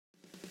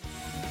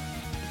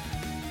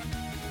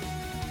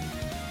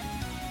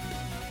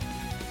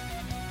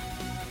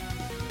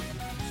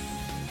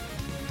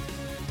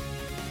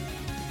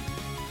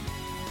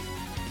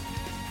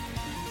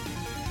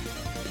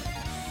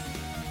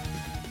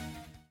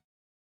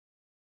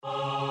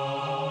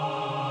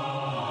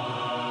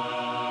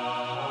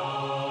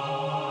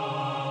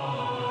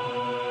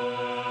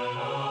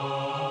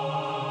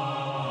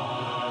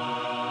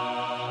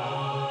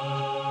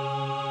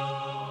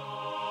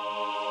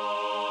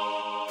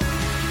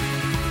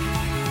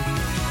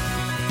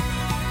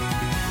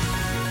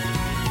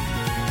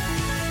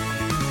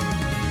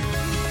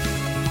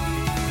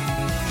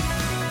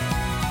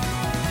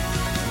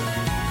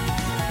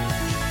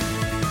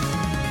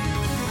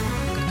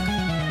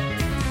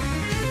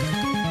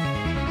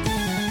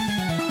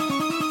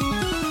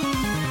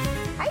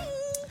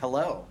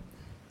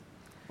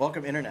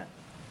Welcome, Internet.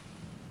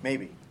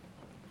 Maybe.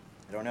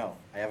 I don't know.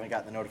 I haven't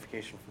gotten the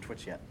notification from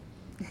Twitch yet.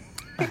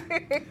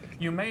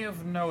 You may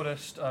have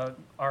noticed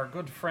our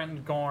good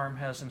friend Gorm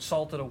has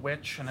insulted a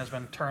witch and has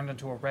been turned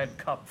into a red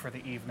cup for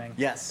the evening.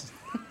 Yes.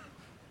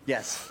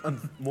 Yes.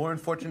 More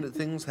unfortunate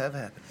things have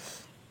happened.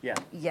 Yeah.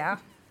 Yeah.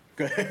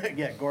 Good.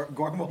 Yeah,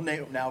 Gorm will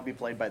now be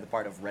played by the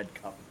part of Red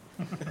Cup.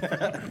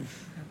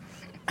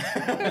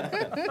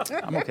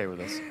 I'm okay with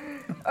this.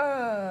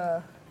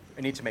 I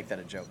need to make that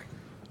a joke.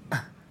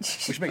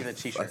 We should make it a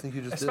t-shirt. I think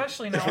you just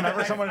Especially now,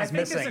 whenever someone I is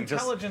think missing, his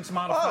intelligence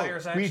modifier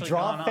is we actually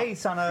draw gone a up.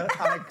 face on a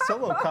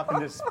solo cup,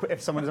 and just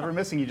if someone is ever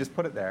missing, you just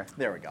put it there.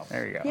 There we go.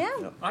 There you go.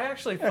 Yeah. I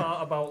actually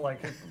thought about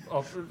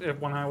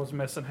when I was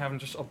missing having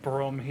just a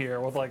broom here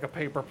with like a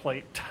paper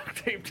plate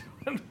taped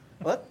to it.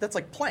 Well, that's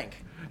like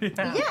plank.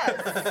 Yeah.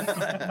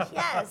 Yes.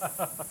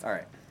 Yes. All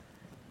right.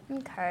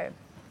 Okay.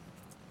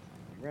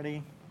 You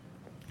ready?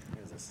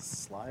 Is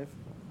this live?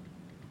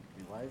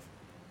 You live?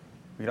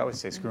 We'd always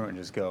say screw it and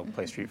just go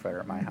play Street Fighter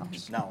at my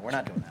house. No, we're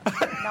not doing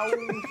that.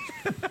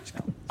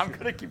 No. I'm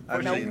gonna keep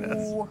I'm pushing in.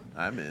 this.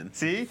 I'm in.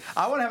 See,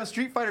 I want to have a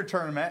Street Fighter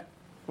tournament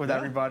with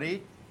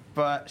everybody,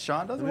 but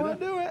Sean doesn't want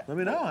to do it. Let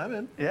me know. I'm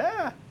in.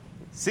 Yeah.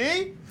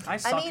 See? I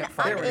suck I mean, at I'm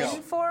fighting. we go.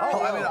 in for Oh,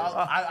 it. I mean,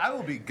 I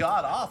will be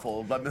god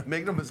awful, but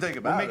make no mistake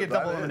about We'll it. make it but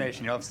double I'm in.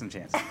 elimination. You'll have some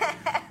chance.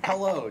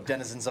 Hello,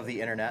 denizens of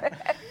the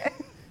internet.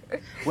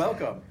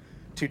 Welcome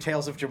to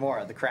Tales of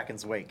Jamora, the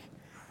Kraken's Wake,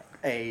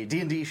 a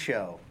D&D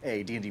show,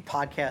 a D&D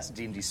podcast, a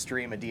D&D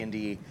stream, a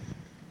D&D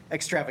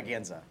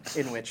extravaganza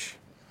in which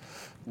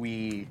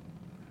we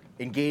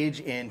engage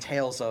in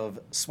tales of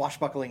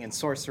swashbuckling and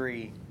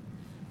sorcery,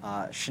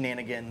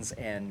 shenanigans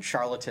and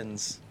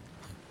charlatans,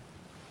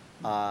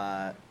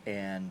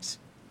 and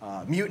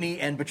mutiny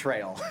and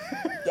betrayal.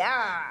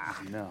 Yeah.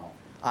 No.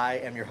 I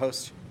am your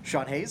host,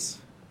 Sean Hayes,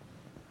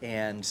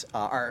 and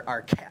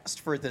our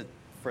cast for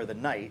the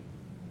night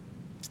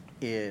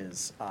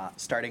is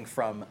starting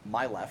from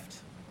my left.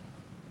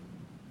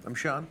 I'm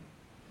Sean.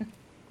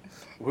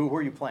 Who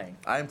are you playing?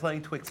 I am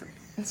playing Twixen.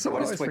 What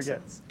Someone is always Twixen?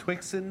 forgets.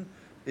 Twixen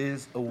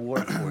is a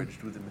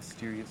warforged with a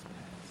mysterious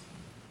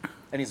past.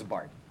 And he's a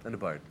bard. And a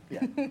bard. Yeah.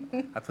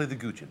 I play the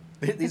Guchin.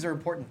 These are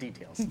important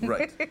details.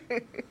 Right.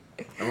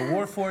 I'm a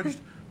warforged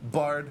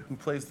bard who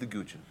plays the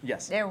Guchin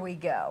Yes. There we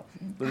go.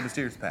 with a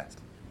mysterious past.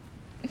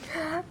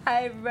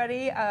 Hi,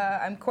 everybody.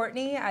 I'm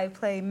Courtney. I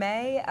play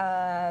May.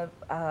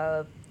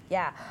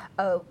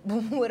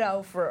 Wood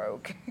Elf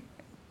Rogue.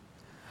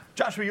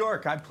 Joshua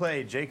York, I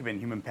play Jacobin,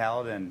 Human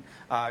Paladin.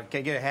 Can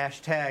I get a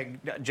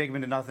hashtag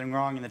Jacobin did nothing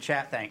wrong in the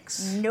chat?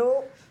 Thanks.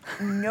 Nope.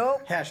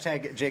 Nope.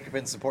 Hashtag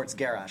Jacobin supports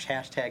Garrosh.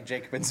 Hashtag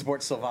Jacobin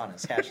supports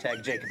Sylvanas.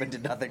 Hashtag Jacobin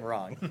did nothing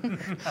wrong.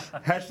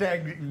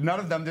 Hashtag none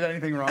of them did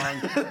anything wrong.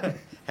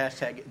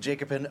 Hashtag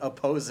Jacobin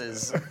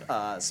opposes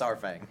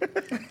Sarfang.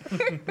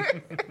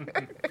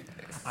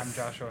 I'm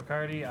Joshua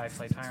Cardi. I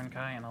play Tyron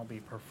Kai, and I'll be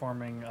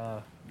performing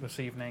this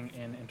evening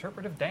in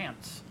interpretive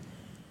dance.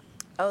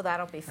 Oh,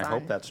 that'll be I fun.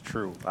 hope that's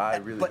true. I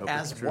really But hope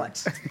as it's true.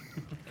 what?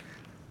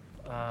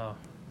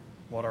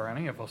 What are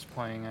any of us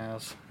playing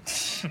as?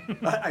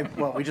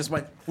 Well, we just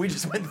went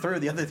through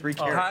the other three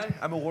characters.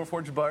 Hi, I'm a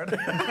warforged bard.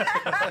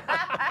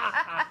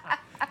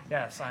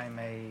 Yes, I'm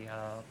a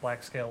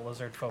black scale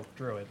lizard folk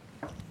druid.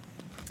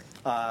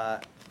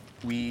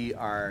 We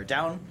are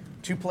down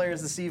 2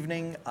 players this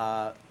evening,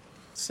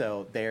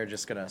 so they're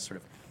just gonna sort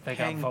of They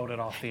got voted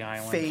off the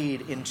island.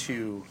 fade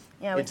into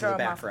Yeah, we into threw the him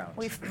background. off.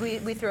 We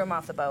threw him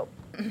off the boat.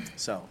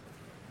 So,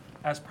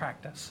 As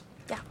practice.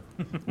 Yeah.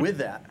 with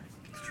that,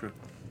 It's true.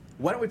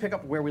 why don't we pick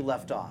up where we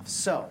left off?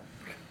 So,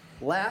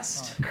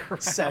 last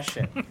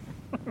session,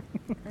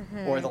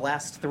 or the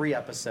last 3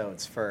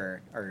 episodes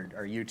for our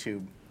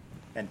YouTube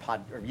and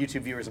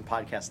YouTube viewers and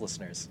podcast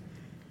listeners,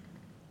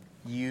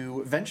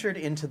 you ventured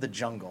into the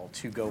jungle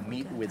to go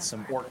meet with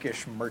some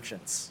orcish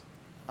merchants,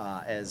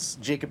 as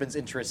Jacobin's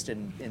interest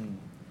in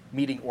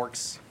meeting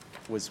orcs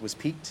was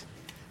piqued,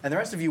 and the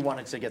rest of you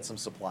wanted to get some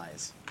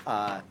supplies.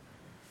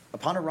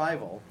 Upon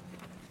arrival,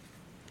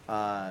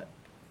 the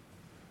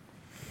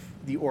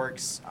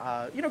orcs,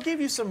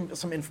 gave you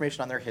some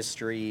information on their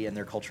history and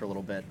their culture a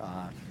little bit.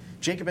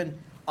 Jacobin,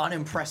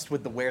 unimpressed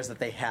with the wares that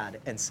they had,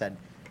 and said,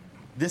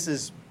 "This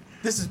is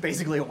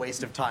basically a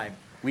waste of time.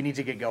 We need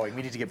to get going.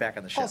 We need to get back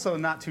on the ship." Also,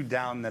 not too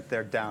down that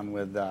they're down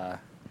with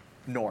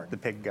Norn, the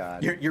pig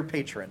god. your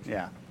patron.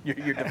 Yeah.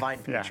 Your divine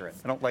Yeah. patron.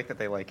 I don't like that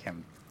they like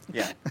him.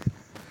 Yeah.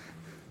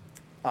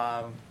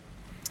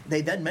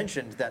 They then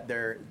mentioned that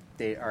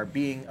they are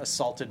being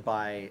assaulted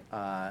by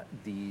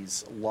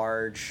these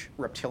large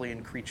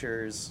reptilian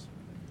creatures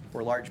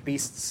or large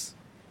beasts,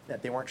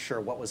 that they weren't sure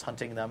what was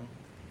hunting them,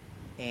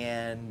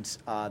 and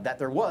that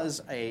there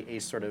was a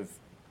sort of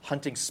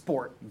hunting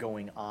sport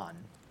going on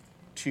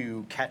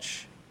to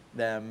catch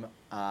them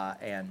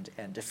and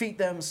defeat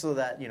them so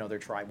that their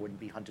tribe wouldn't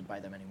be hunted by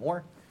them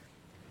anymore.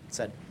 It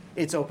said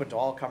it's open to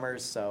all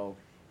comers, so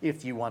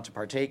if you want to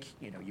partake,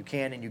 you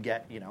can, and you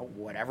get,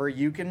 whatever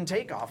you can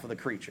take off of the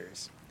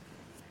creatures.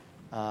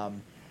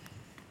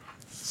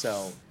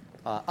 So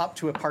up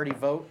to a party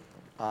vote,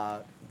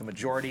 the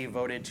majority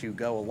voted to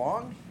go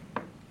along,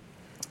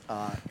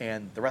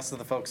 and the rest of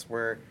the folks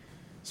were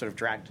sort of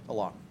dragged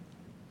along.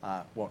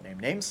 Won't name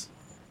names,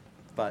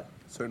 but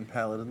Certain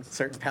paladins.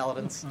 certain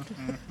paladins.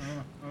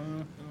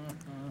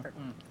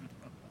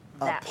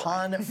 That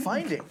Upon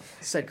finding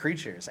said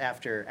creatures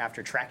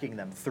after tracking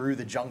them through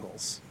the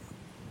jungles,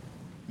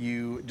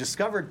 you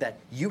discovered that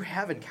you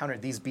have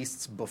encountered these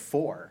beasts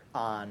before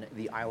on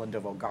the island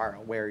of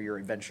Ogara, where your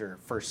adventure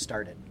first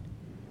started.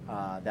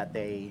 That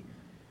they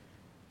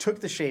took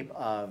the shape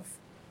of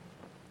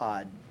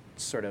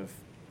sort of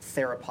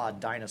theropod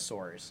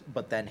dinosaurs,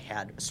 but then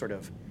had sort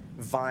of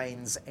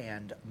vines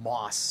and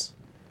moss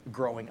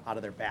growing out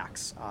of their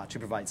backs to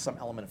provide some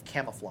element of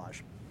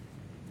camouflage.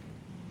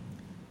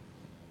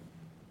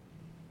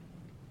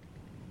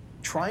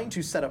 Trying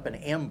to set up an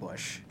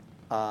ambush,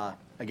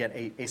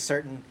 again, a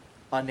certain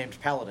unnamed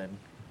paladin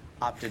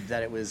opted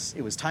that it was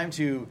time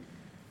to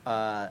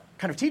kind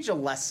of teach a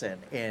lesson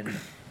in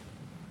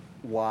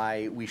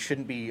why we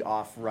shouldn't be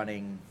off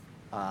running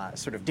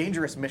sort of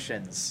dangerous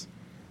missions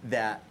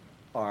that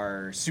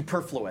are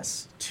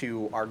superfluous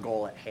to our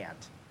goal at hand.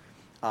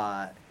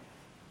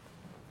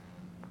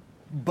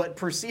 But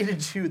proceeded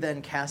to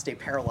then cast a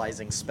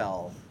paralyzing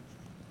spell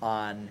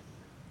on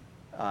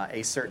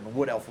a certain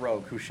wood elf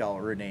rogue who shall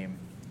remain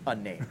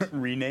unnamed.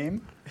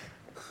 Rename?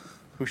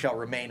 Who shall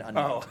remain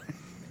unnamed.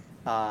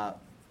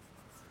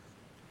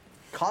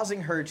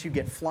 Causing her to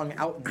get flung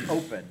out in the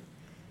open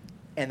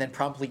and then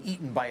promptly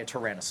eaten by a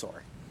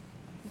tyrannosaur.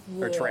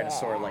 Or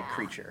tyrannosaur-like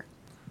creature.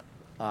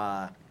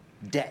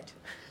 Dead.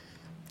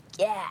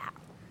 Yeah.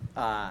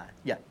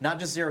 Yeah, not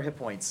just 0 hit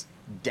points,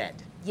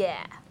 dead.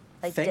 Yeah.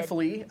 Like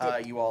Thankfully,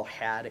 dead. you all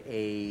had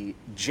a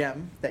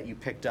gem that you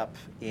picked up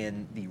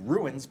in the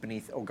ruins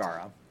beneath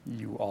Ogara.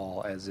 You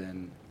all, as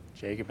in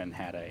Jacobin,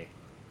 had a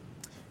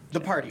The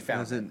party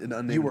found As it. an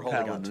unnamed You were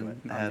holding on to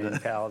it. paladin. Had unnamed a-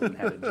 paladin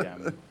had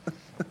a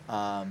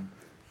gem.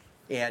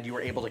 And you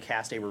were able to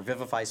cast a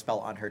Revivify spell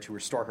on her to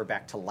restore her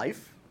back to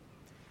life.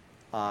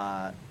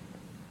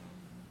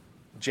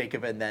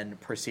 Jacobin then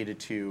proceeded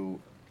to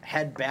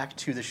head back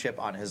to the ship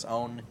on his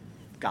own,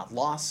 got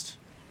lost.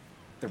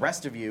 The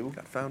rest of you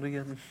Got found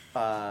again.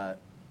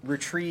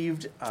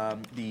 retrieved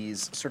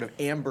these sort of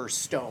amber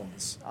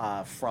stones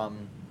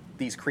from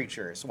these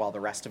creatures, while the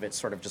rest of it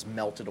sort of just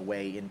melted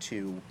away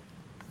into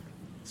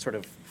sort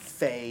of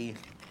fey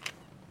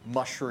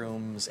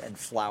mushrooms and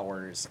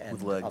flowers and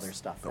With legs other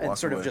stuff, that and walk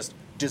sort of away. just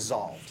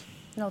dissolved.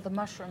 No, the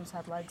mushrooms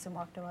had legs and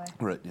walked away.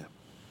 Right, yeah.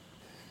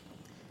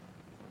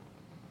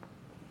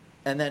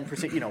 And then,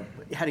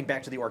 heading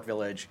back to the orc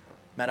village,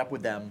 met up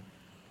with them.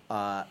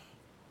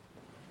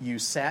 You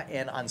sat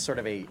in on sort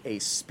of a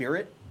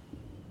spirit,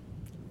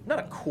 not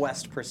a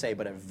quest per se,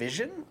 but a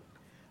vision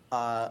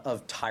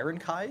of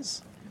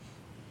Tyrankai's,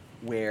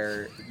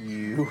 where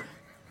you,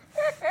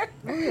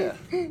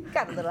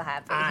 Got a little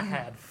happy. I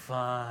had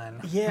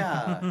fun.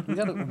 yeah, We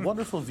got a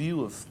wonderful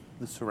view of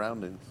the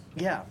surroundings.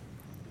 yeah.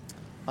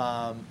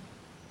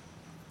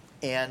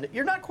 And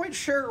you're not quite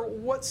sure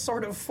what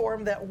sort of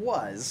form that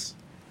was,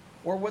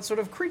 or what sort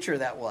of creature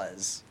that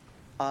was.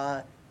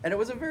 And it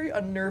was a very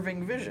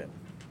unnerving vision.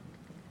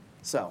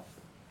 So,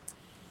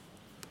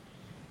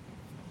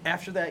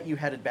 after that, you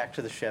headed back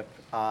to the ship,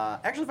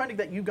 actually finding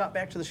that you got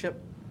back to the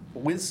ship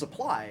with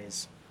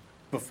supplies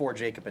before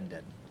Jacobin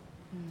did.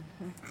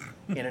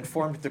 And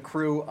informed the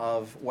crew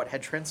of what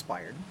had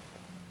transpired.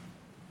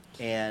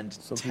 And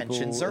Some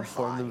tensions people are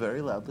informed high. them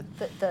very loudly.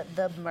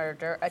 The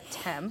murder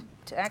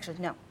attempt. Actually,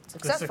 no. The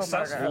Successful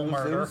successful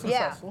murder. murder.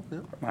 Yeah. Successful, yeah.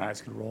 My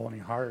eyes could roll any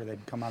harder,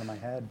 they'd come out of my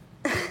head.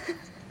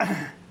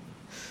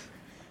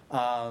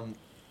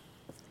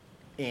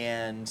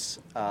 And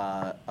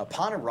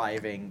upon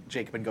arriving,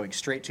 Jacobin going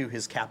straight to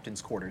his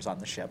captain's quarters on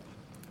the ship.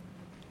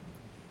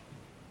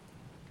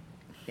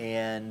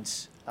 And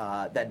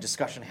that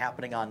discussion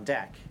happening on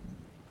deck.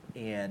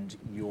 And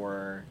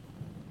your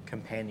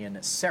companion,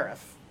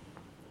 Seraph,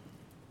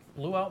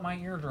 Blew out my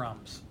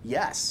eardrums.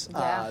 yes,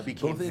 Yeah.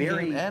 became Both in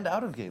very, game and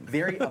out of game.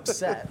 very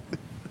upset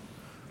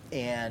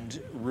and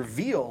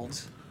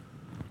revealed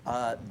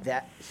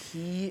that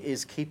he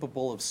is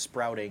capable of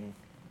sprouting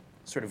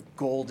sort of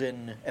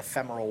golden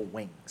ephemeral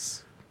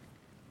wings.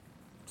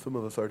 Some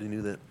of us already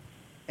knew that.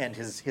 And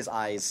his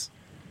eyes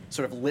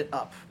sort of lit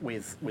up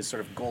with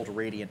sort of gold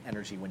radiant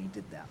energy when he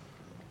did that.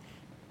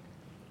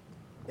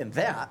 And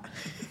that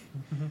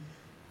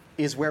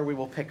is where we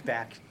will pick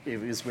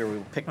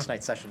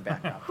tonight's session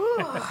back up.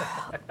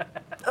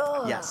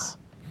 Yes.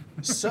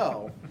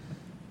 So,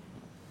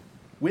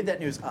 with that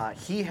news,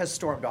 he has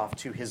stormed off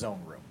to his own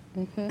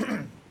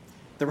room.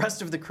 The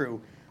rest of the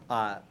crew,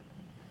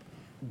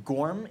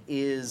 Gorm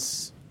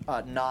is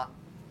not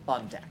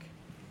on deck.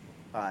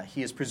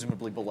 He is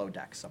presumably below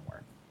deck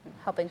somewhere.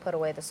 Helping put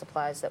away the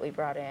supplies that we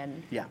brought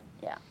in. Yeah.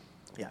 Yeah.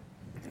 Yeah.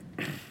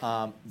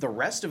 The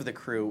rest of the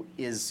crew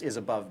is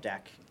above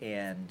deck,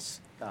 and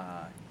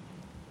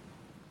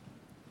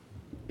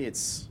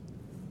it's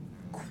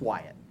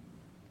quiet.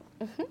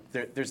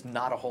 There's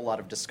not a whole lot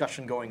of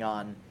discussion going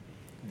on.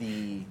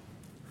 The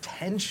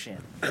tension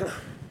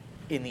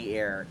in the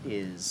air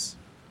is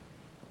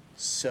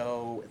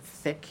so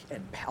thick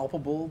and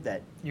palpable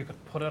that You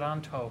could put it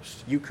on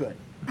toast. you could.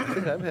 I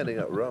think I'm handing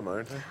out rum,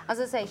 aren't I? I was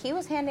gonna say he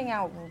was handing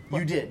out.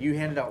 You did. You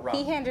handed out rum.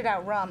 He handed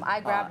out rum. I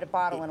grabbed a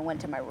bottle and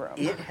went to my room.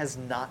 It has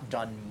not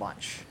done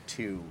much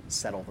to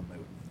settle the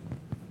mood.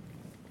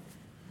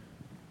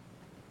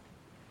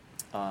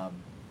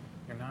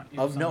 You're not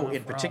Of using note, enough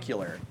in rum.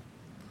 particular,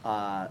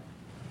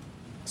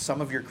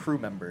 some of your crew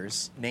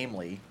members,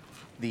 namely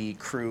the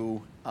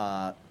crew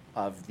of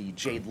the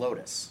Jade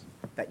Lotus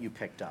that you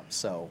picked up.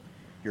 So,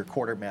 your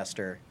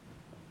quartermaster,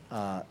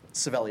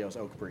 Sevelios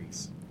Oak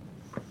Breeze,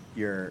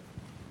 your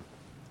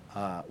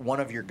one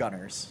of your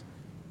gunners,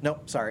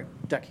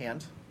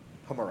 deckhand,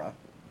 Homura,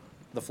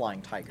 the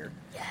Flying Tiger.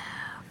 Yeah.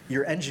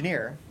 Your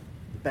engineer,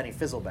 Benny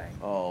Fizzlebang.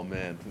 Oh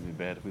man, it's gonna be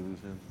bad if we lose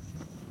him.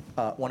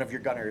 One of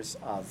your gunners,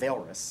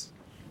 Valrus,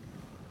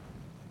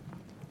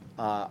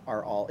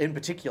 are all, in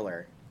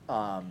particular,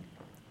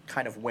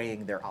 kind of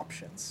weighing their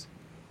options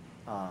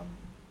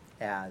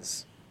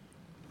as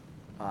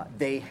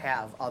they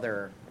have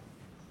other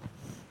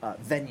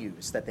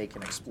venues that they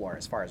can explore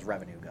as far as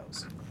revenue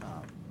goes.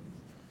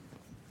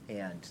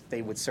 And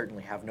they would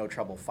certainly have no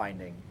trouble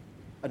finding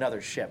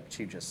another ship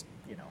to just,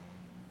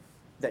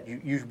 that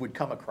you would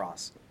come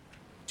across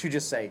to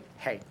just say,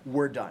 hey,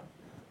 we're done.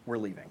 We're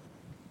leaving.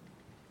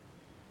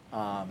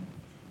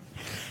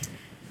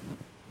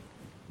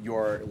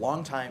 Your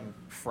longtime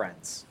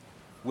friends,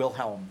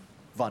 Wilhelm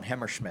von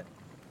Hammerschmidt,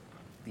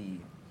 the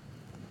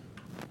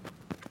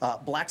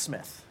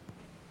blacksmith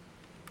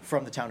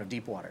from the town of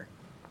Deepwater,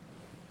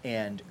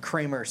 and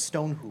Kramer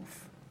Stonehoof,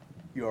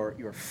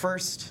 your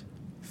first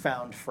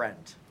found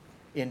friend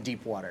in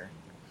Deepwater,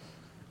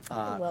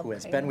 who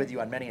has been with you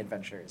on many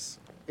adventures,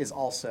 is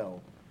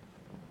also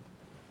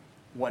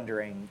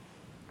wondering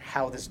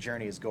how this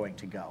journey is going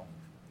to go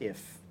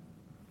if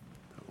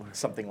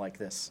something like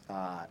this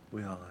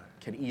We all are.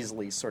 can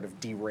easily sort of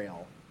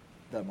derail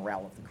the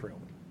morale of the crew.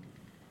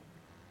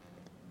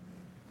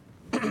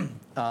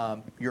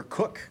 Your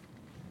cook,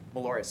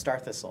 Meloria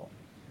Starthistle,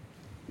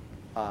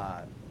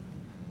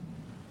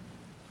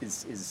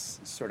 is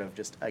sort of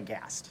just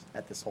aghast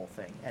at this whole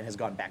thing and has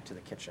gone back to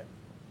the kitchen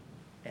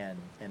and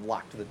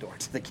locked the door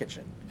to the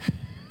kitchen.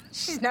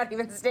 She's not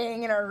even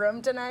staying in her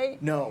room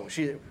tonight. No,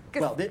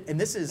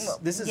 this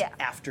is yeah.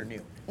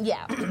 afternoon.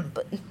 Yeah,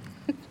 but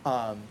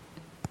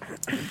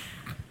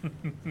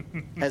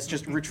Has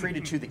just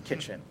retreated to the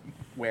kitchen,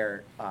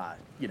 where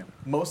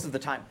most of the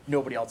time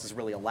nobody else is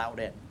really allowed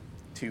in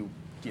to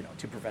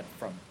prevent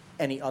from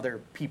any other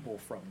people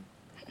from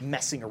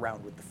messing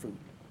around with the food.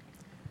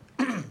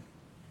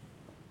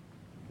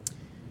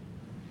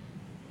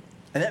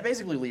 And that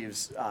basically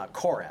leaves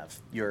Korev,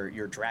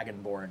 your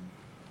dragonborn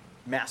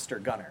master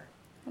gunner,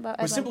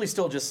 who's simply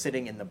still just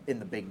sitting in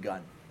the big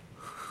gun,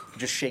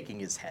 just shaking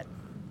his head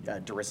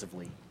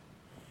derisively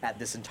at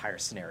this entire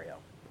scenario.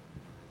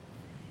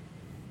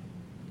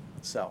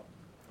 So,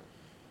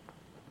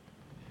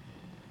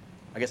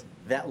 I guess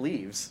that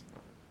leaves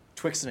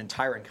Twixen and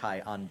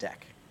Tyrankai on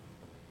deck.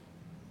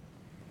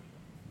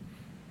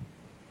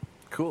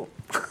 Cool.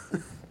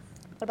 what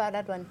about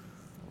Edwin?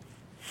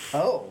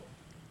 Oh,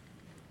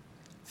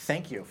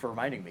 thank you for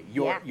reminding me.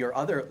 Your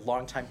other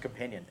longtime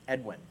companion,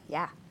 Edwin.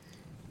 Yeah.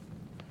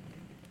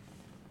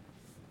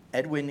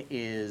 Edwin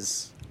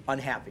is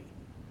unhappy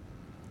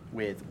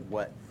with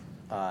what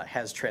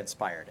has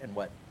transpired and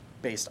what,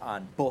 based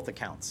on both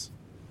accounts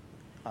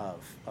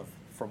of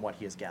from what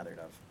he has gathered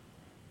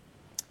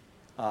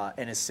of,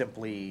 and is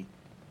simply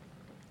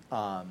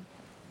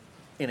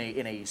in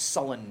a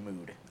sullen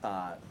mood,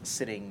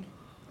 sitting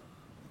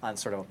on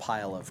sort of a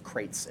pile of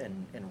crates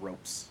and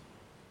ropes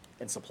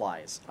and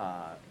supplies,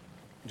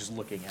 just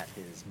looking at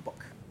his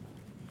book,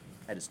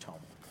 at his tome.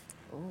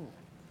 Ooh.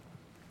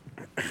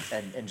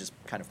 And just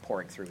kind of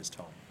pouring through his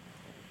tome,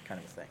 kind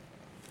of a thing.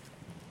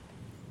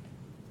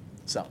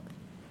 So,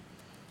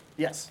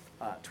 yes,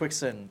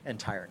 Twixen and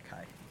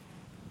Tyrankai.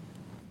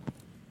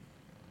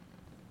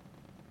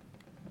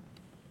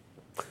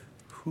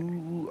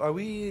 Who are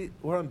we?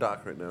 We're on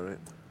dock right now, right?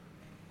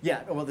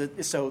 Yeah, well,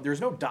 so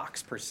there's no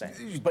docks per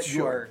se, but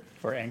Sure.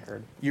 We're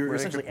anchored. you're We're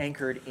essentially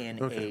anchored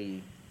in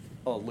Okay.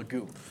 a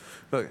lagoon.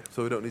 Okay,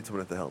 so we don't need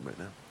someone at the helm right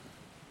now.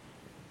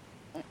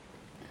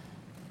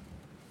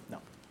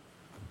 No.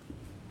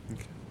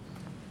 Okay.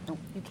 No,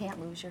 you can't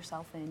lose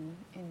yourself in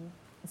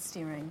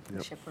steering the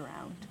Yep. ship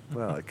around.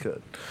 Well, I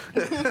could.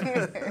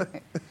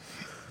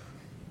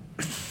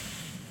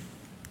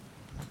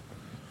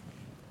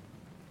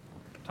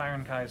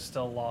 Tyrankai is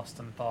still lost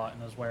in thought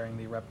and is wearing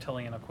the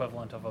reptilian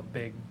equivalent of a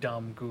big,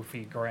 dumb,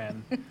 goofy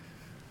grin.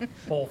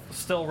 Both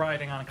still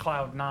riding on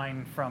cloud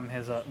 9 from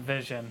his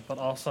vision, but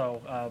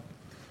also,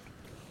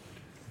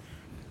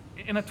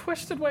 in a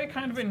twisted way,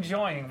 kind of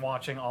enjoying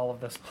watching all of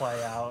this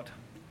play out.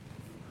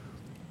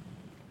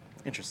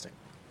 Interesting.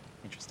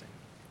 Interesting.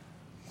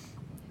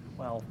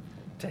 Well,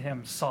 to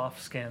him,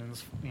 soft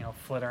skins,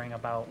 flittering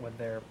about with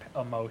their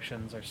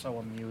emotions are so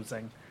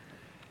amusing.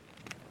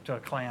 To a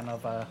clan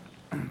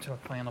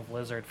of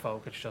lizard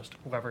folk, it's just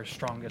whoever's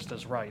strongest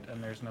is right,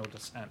 and there's no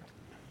dissent.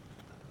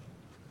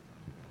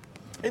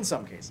 In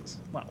some cases.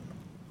 Well,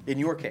 In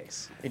your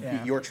case. In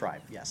Yeah. your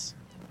tribe, yes.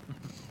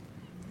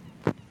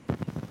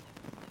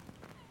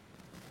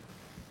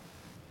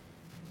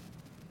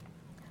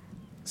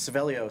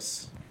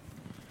 Sevelios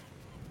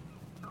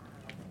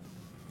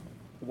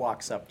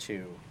walks up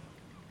to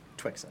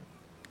Twixen.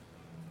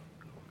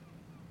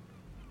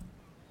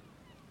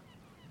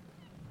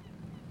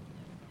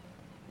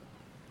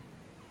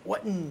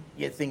 What do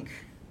you think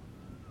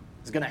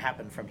is going to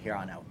happen from here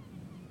on out,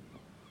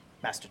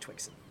 Master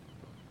Twixen?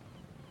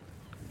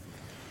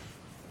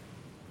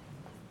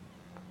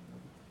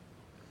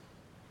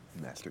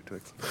 Master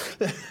Twix.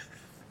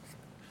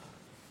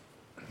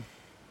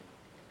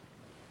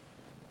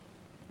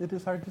 It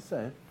is hard to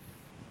say.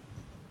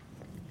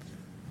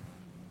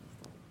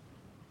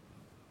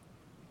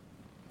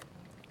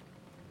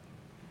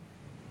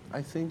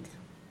 I think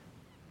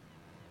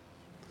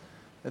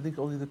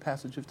only the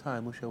passage of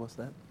time will show us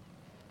that.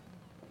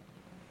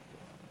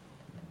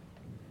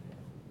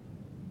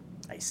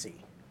 I see.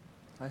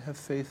 I have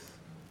faith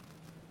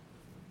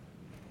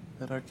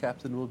that our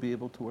captain will be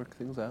able to work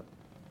things out.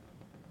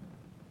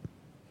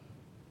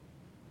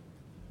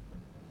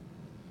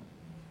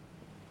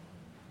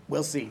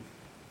 We'll see.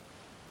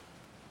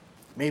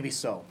 Maybe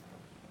so.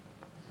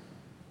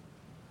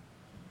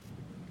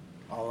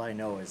 All I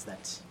know is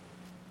that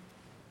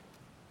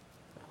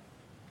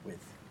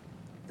with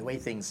the way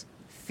things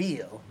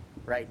feel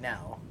right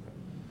now,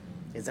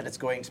 is that it's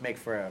going to make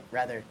for a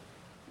rather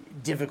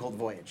difficult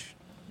voyage,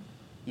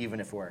 even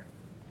if we're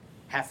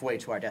halfway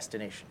to our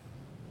destination.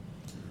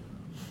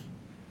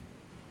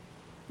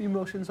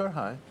 Emotions are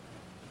high.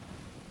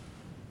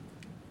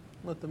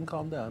 Let them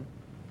calm down.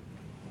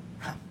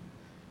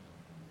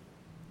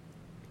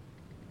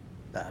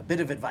 A bit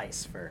of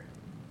advice for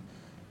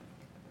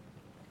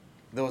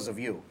those of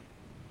you.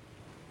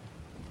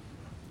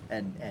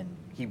 And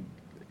he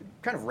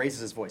kind of raises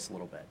his voice a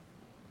little bit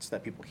so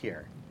that people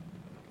hear.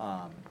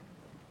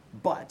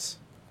 But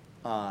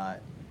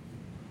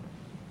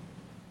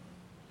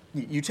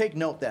you take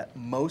note that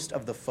most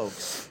of the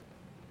folks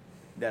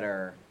that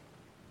are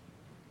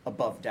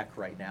above deck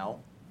right now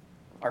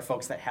are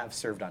folks that have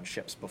served on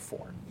ships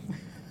before.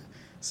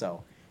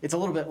 So it's a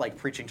little bit like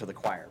preaching to the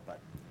choir, but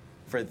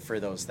for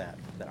those that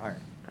aren't.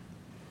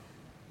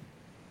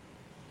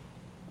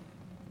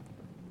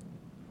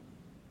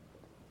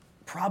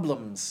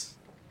 Problems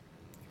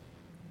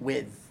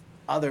with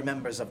other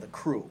members of the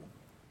crew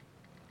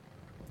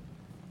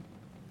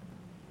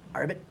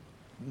are a bit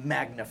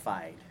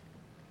magnified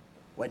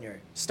when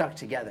you're stuck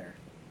together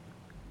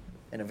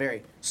in a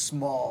very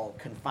small,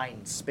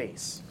 confined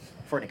space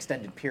for an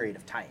extended period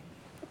of time.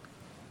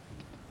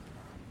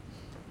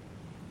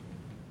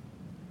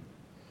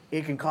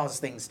 It can cause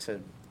things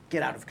to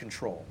get out of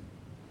control.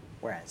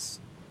 Whereas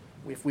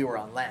if we were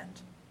on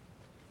land,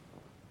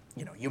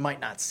 you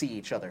might not see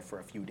each other for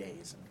a few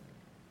days. And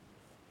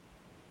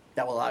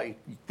that will allow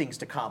things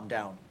to calm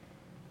down.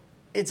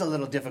 It's a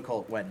little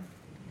difficult when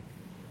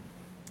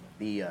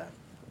the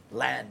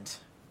land,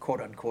 quote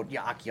unquote, you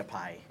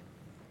occupy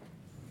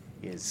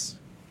is,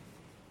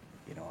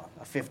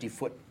 a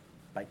 50-foot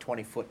by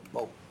 20-foot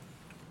boat.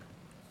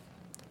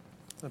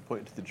 I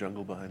point to the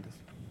jungle behind us.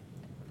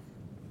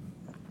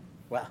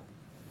 Well,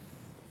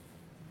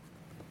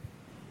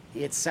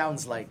 it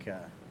sounds like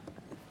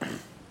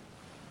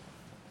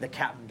the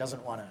captain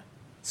doesn't want to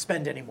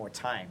spend any more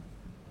time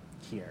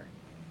here.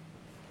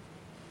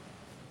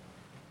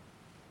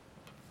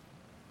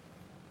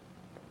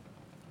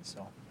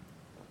 So,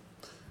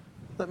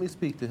 Let me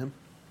speak to him.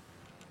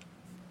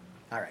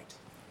 all right.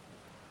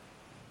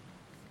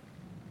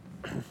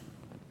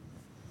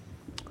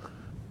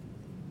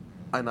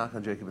 I knock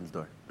on Jacobin's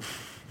door.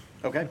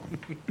 Okay.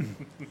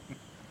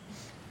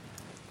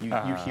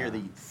 You hear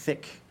the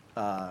thick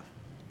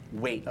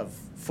weight of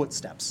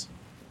footsteps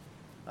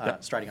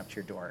striding up to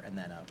your door, and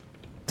then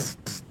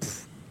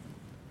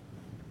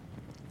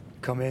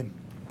Come in.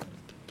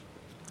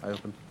 I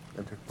open,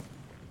 enter.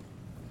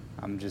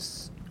 I'm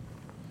just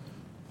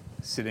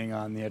sitting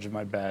on the edge of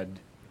my bed.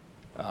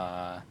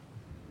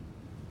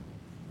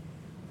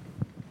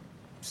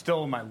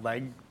 Still my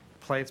leg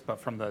plates, but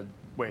from the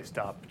waist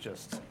up,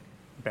 just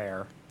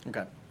bare.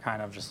 okay.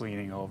 Kind of just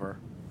leaning over,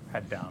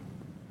 head down.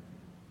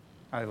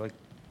 I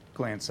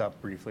glance up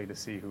briefly to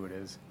see who it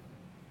is.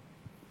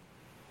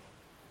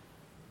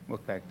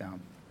 Look back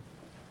down.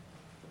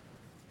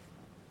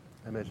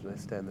 I imagine I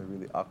stand there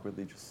really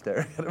awkwardly just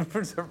staring at him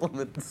for several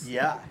minutes.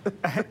 Yeah.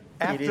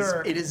 It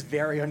is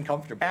very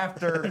uncomfortable.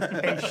 After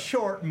a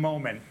short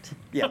moment,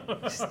 Yeah.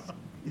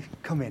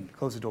 come in,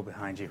 close the door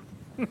behind you.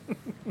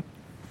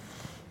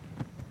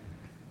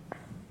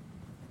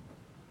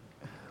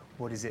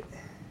 What is it?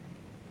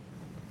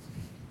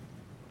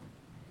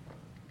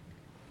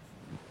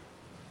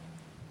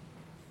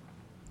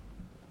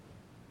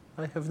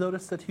 I have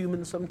noticed that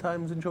humans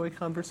sometimes enjoy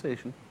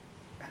conversation.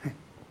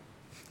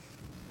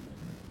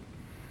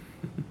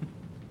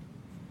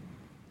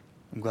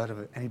 I'm glad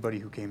of anybody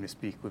who came to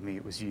speak with me,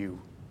 it was you.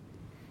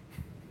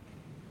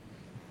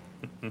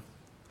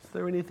 Is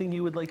there anything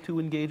you would like to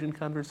engage in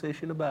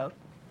conversation about?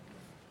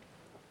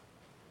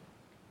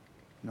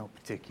 Not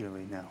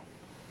particularly, no.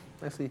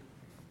 I see.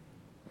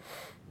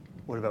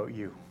 What about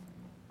you?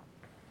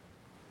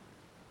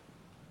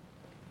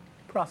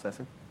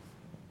 Processing.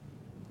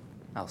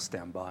 I'll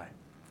stand by.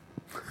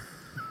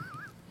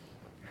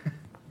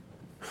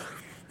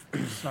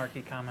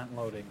 Snarky comment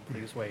loading.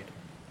 Please wait.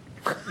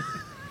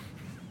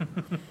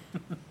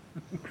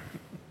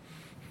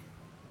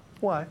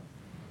 Why?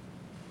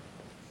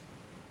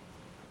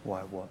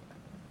 Why what?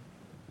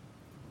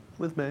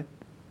 With May.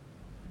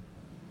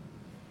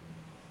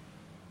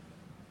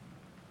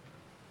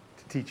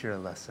 To teach her a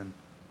lesson.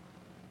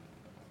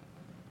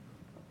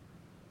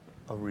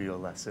 A real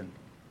lesson.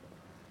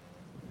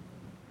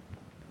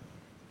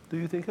 Do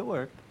you think it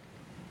worked?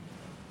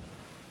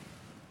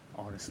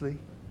 Honestly,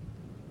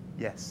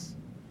 yes.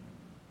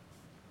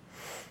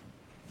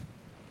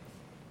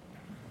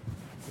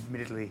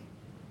 Admittedly,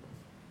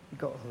 it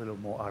got a little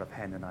more out of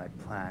hand than I had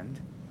planned,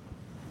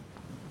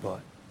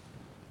 but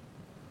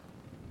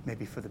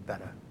maybe for the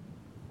better.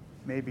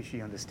 Maybe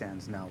she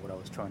understands now what I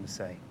was trying to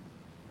say.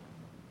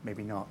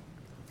 Maybe not.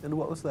 And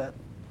what was that?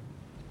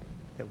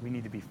 That we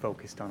need to be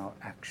focused on our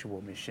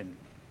actual mission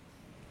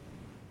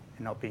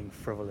and not being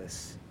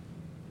frivolous,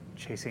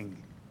 chasing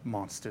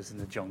monsters in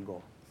the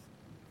jungle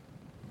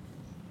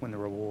when the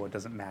reward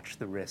doesn't match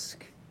the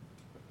risk.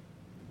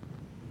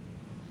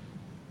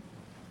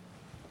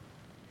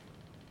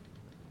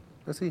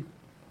 I see.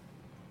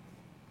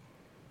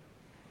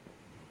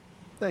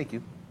 Thank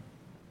you.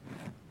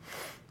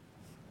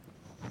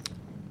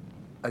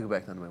 I go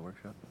back down to my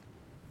workshop.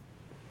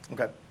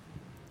 Okay.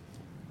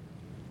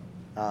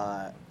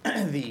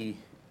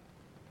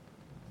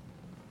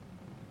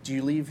 Do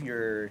you leave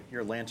your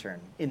lantern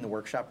in the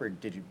workshop, or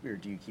do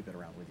you keep it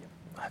around with you?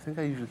 I think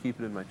I usually keep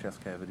it in my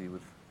chest cavity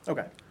with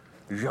Okay.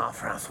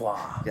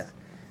 Jean-Francois. Yeah.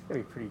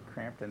 It'd be pretty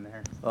cramped in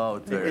there. Oh,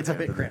 it's very It's a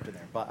bit in there. cramped in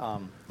there, but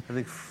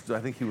I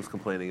think he was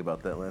complaining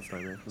about that last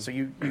time. Actually. so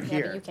you but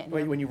hear you can't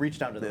when hear. when you reach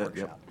down to the Yeah,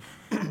 workshop.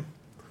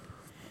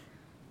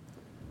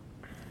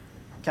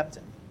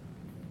 Captain,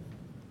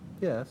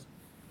 Yes.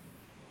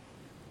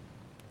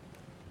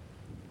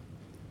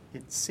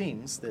 it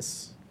seems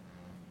this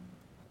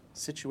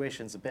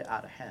situation's a bit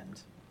out of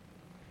hand.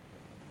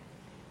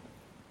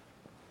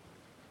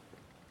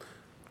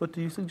 What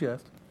do you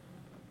suggest?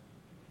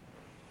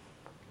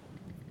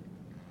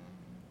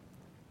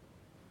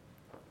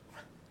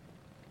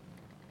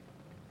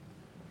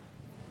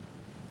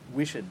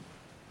 We should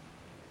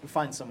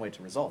find some way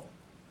to resolve it.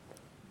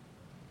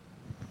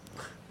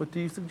 What do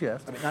you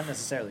suggest? I mean, not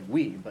necessarily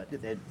we, but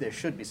there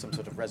should be some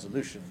sort of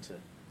resolution to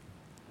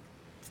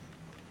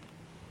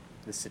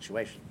this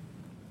situation.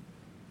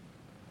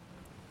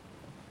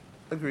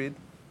 Agreed.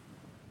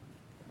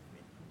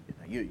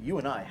 You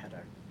and I had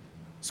our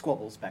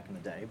squabbles back in the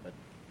day, but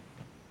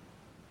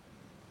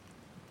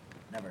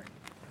never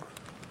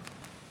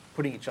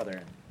putting each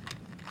other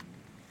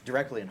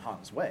directly in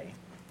harm's way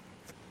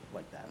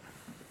like that.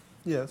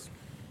 Yes.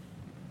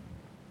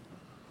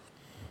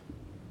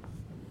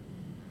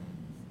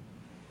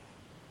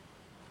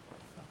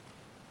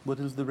 What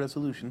is the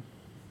resolution?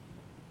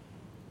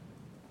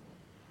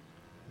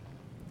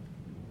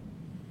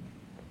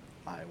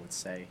 I would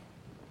say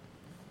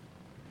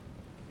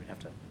we'd have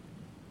to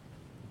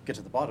get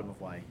to the bottom of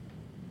why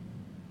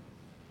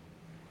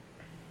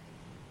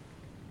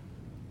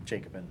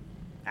Jacobin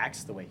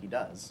acts the way he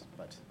does,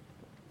 but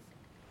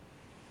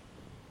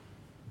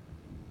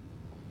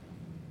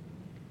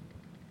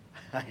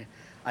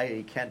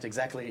I can't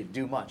exactly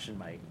do much in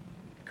my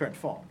current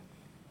form.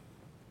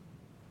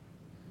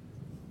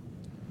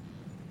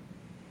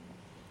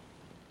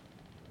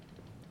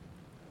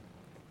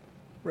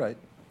 Right.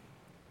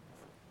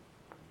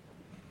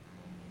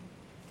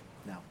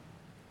 Now,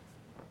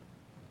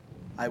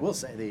 I will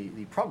say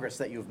the progress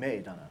that you've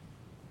made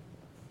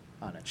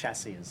on a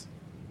chassis is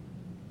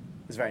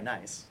very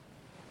nice.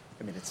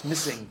 I mean, it's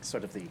missing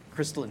sort of the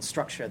crystalline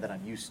structure that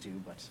I'm used to,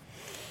 but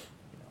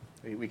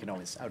you know, we can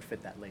always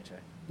outfit that later.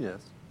 Yes.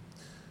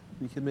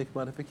 We can make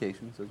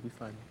modifications as we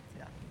find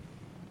them.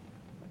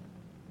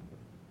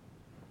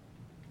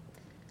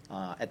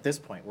 Yeah. At this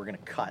point, we're going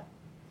to cut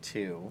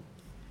to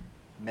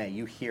May.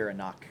 You hear a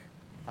knock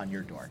on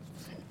your door.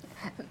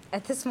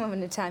 At this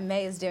moment in time,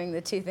 May is doing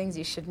the two things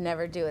you should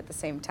never do at the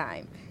same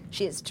time.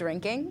 She is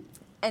drinking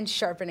and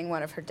sharpening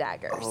one of her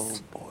daggers. Oh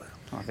boy.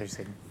 Oh, they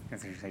say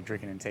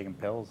drinking and taking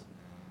pills.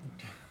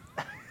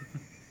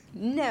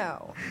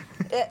 No.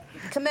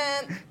 Come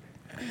in.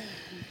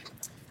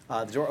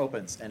 The door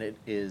opens, and it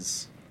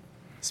is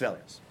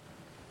Svelios.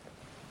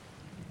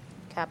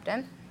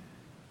 Captain.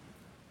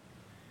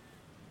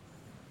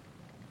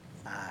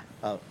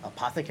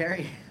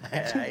 Apothecary?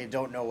 I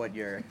don't know what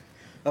your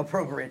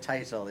appropriate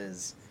title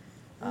is.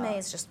 May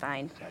is just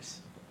fine. But,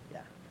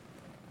 yeah.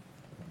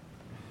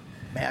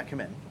 May I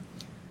come in?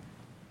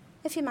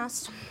 If you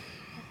must.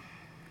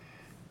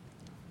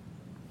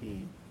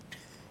 He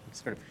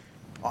sort of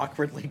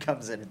awkwardly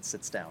comes in and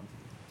sits down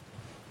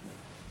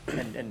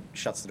and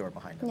shuts the door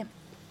behind him. Yeah.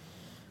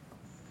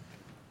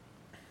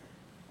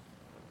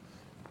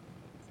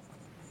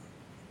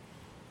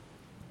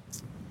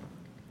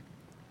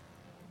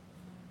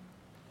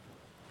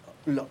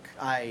 Look,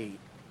 I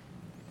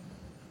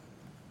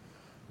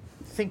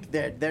think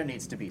there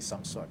needs to be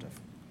some sort of...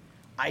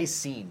 I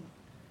seen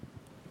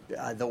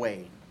the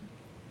way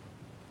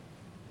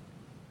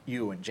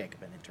you and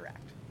Jacobin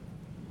interact.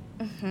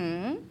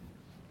 Mm-hmm.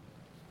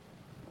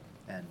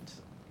 And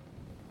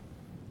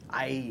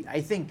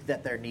I think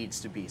that there needs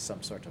to be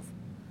some sort of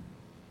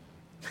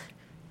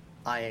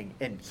eyeing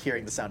and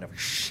hearing the sound of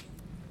shh,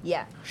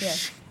 Yeah. Yeah.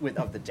 shh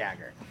of the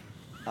dagger.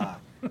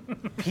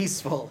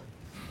 Peaceful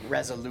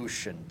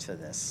resolution to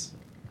this,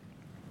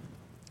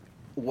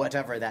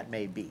 whatever that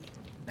may be.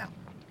 Now,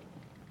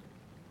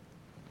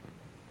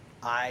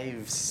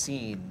 I've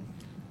seen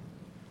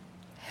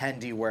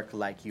handiwork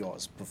like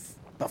yours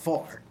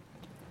before.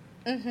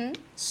 Mm-hmm.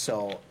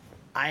 So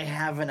I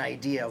have an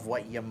idea of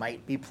what you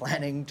might be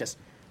planning.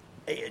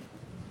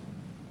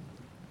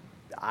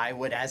 I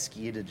would ask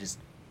you to just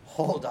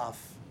hold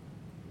off,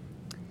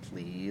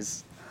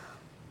 please.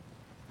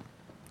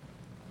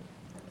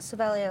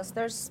 Sibelius,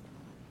 there's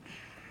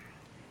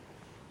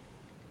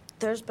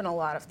been a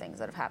lot of things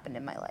that have happened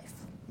in my life.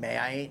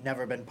 I ain't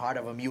never been part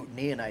of a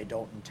mutiny, and I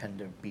don't intend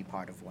to be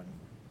part of one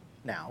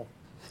now.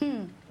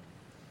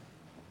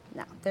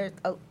 Now, there's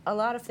a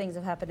lot of things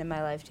have happened in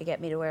my life to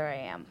get me to where I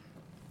am.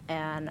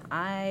 And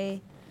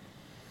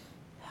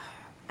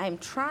I'm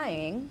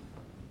trying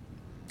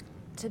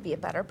to be a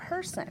better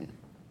person.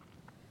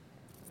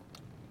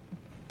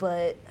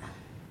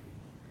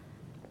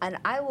 And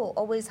I will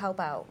always help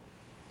out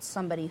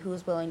somebody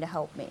who's willing to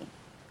help me.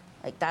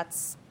 Like,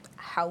 that's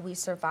how we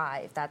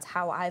survive. That's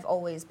how I've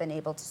always been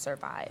able to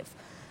survive.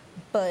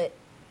 But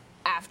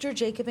after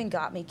Jacobin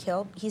got me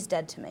killed, he's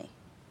dead to me.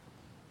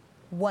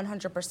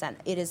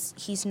 100%.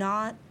 He's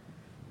not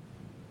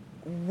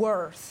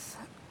worth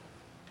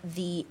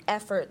the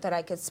effort that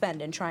I could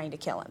spend in trying to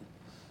kill him.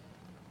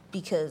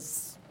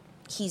 Because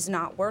he's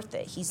not worth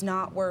it. He's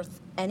not worth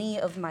any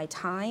of my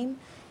time.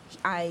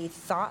 I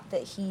thought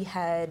that he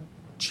had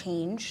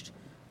changed,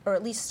 or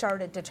at least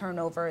started to turn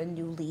over a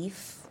new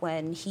leaf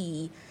when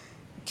he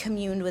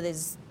communed with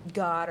his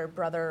god or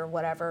brother or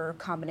whatever,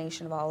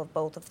 combination of all of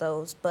both of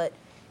those. But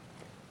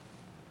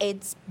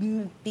it's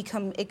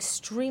become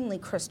extremely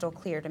crystal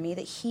clear to me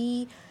that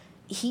he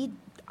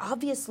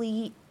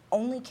obviously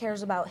only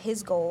cares about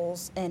his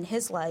goals and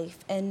his life,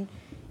 and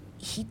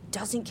he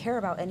doesn't care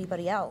about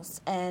anybody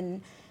else.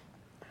 And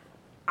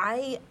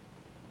I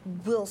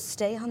will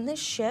stay on this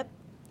ship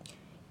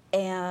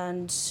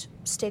and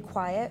stay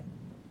quiet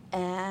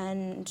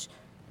and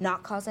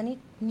not cause any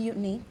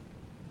mutiny.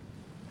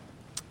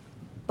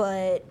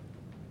 But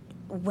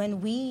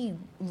when we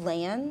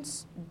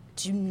land,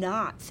 do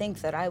not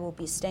think that I will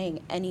be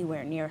staying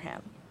anywhere near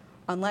him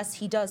unless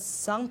he does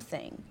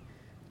something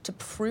to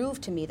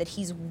prove to me that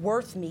he's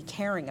worth me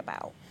caring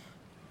about.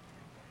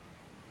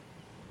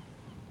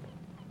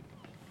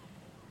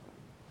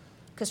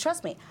 Because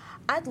trust me,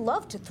 I'd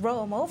love to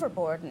throw him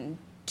overboard and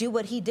do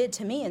what he did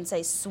to me and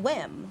say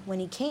swim when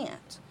he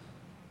can't.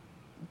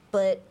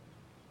 But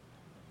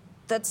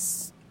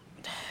that's...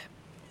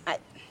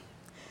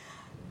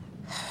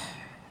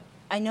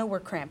 I know we're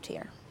cramped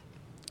here.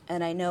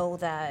 And I know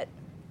that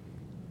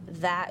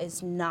that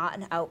is not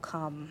an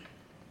outcome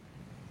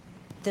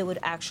that would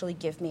actually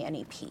give me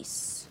any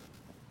peace.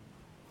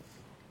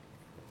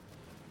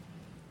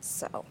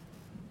 So,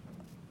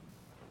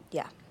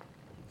 yeah.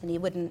 And he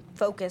wouldn't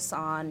focus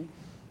on,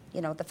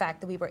 the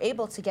fact that we were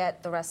able to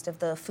get the rest of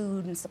the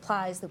food and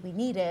supplies that we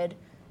needed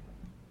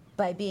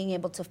by being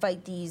able to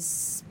fight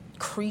these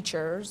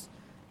creatures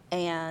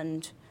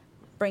and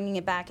bringing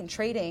it back and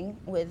trading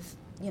with,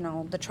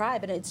 the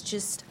tribe. And it's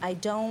just,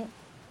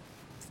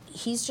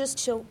 he's just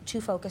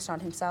too focused on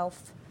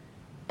himself,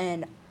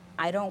 and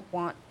I don't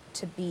want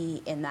to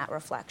be in that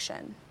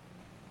reflection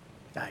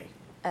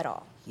at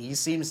all. He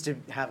seems to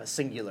have a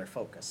singular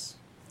focus.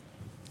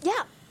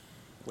 Yeah.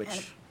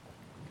 Which,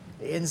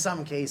 in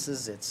some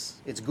cases,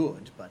 it's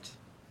good, but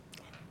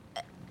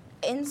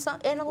in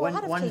a lot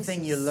of cases, one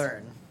thing you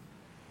learn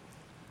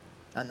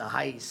on the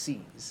high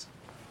seas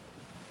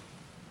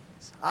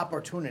is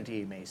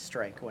opportunity may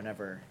strike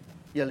whenever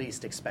you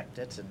least expect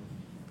it, and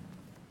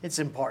it's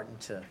important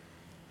to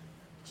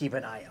keep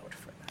an eye out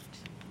for that.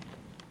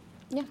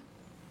 Yeah.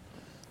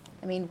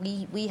 I mean,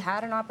 we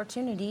had an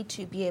opportunity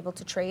to be able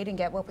to trade and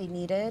get what we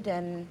needed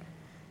and,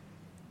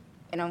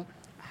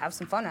 have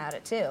some fun at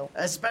it, too.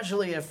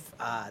 Especially if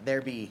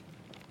there be,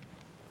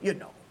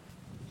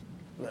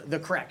 the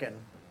Kraken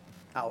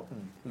out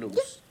and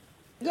loose.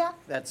 Yeah.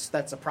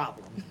 That's a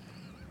problem.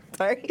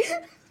 Sorry.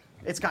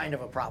 It's kind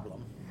of a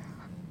problem.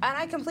 And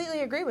I completely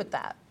agree with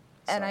that.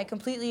 And I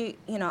completely,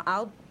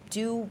 I'll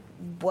do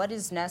what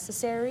is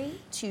necessary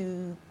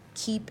to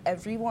keep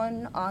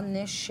everyone on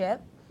this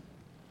ship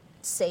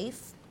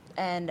safe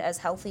and as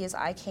healthy as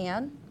I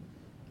can.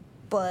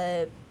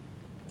 But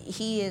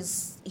he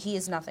is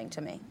nothing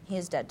to me. He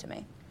is dead to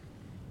me.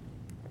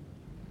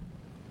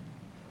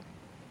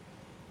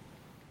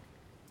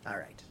 All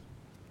right.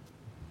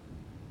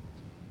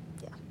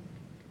 Yeah.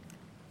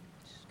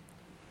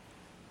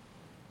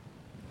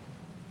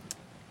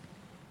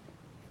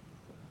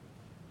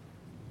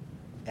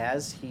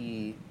 as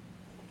he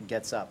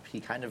gets up, he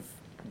kind of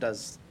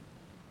does,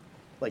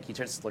 like, he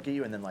turns to look at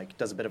you and then, like,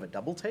 does a bit of a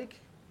double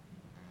take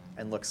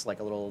and looks like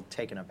a little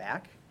taken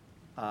aback,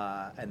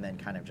 and then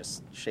kind of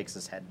just shakes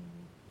his head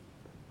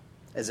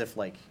as if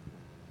like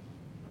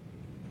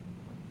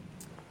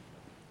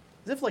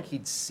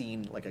he'd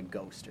seen like a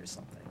ghost or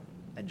something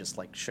and just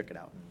like shook it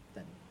out,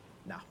 and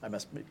then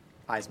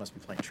eyes must be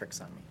playing tricks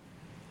on me,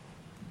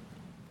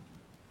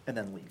 and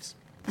then leaves.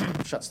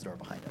 Shuts the door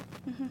behind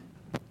him.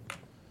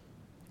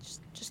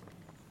 Just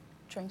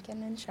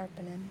drinking and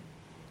sharpening.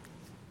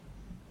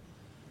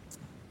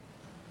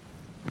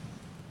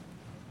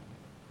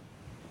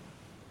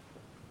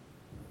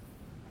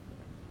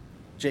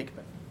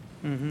 Jacobin,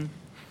 Mm-hmm.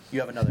 you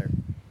have another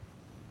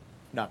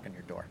knock on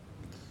your door.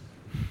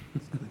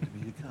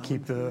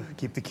 Keep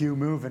the queue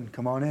moving.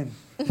 Come on in.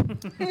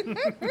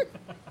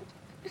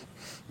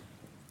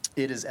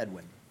 It is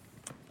Edwin.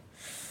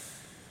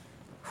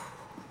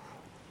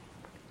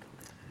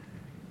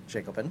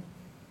 Jacobin,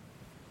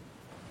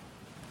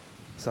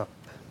 What's up?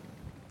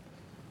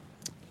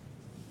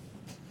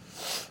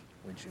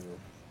 would you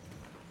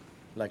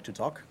like to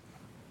talk?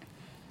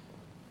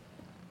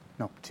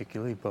 Not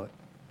particularly, but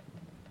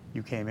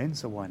you came in,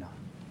 so why not?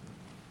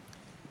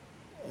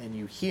 And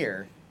you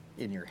hear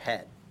in your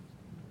head,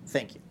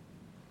 thank you.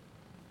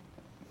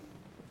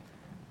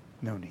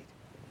 No need.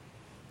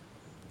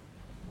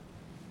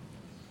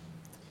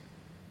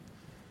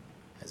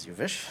 As you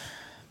wish.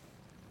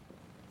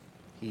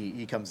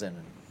 He comes in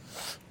and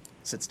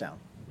sits down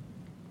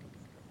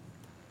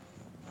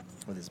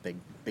with his big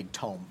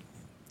tome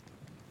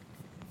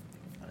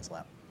on his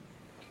lap.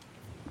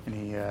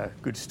 Any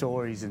good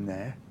stories in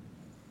there?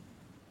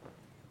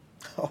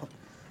 Oh,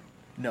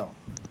 no.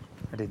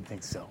 I didn't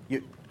think so.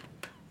 You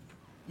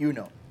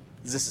know,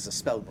 this is a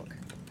spell book.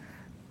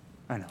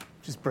 I know.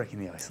 Just breaking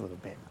the ice a little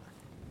bit.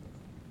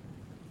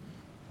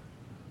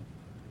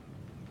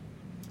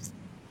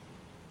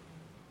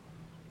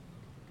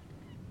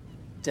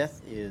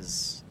 Death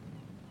is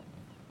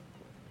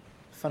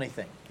a funny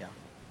thing, yeah.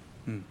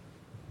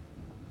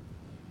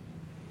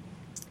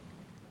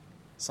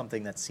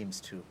 Something that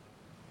seems to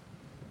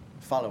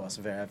follow us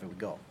wherever we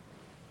go.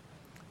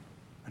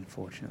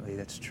 Unfortunately,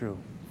 that's true.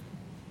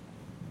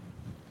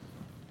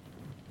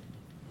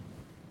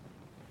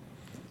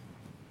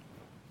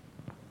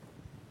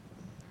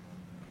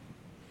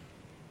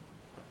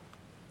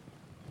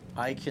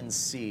 I can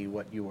see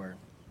what you are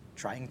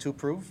trying to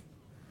prove,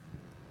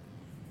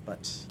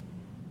 but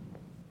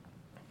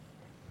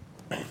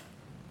I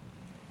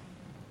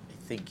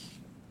think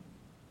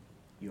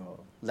your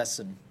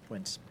lesson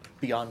went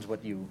beyond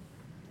what you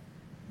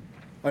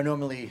are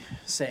normally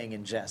saying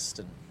in jest,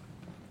 and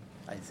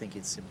I think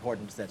it's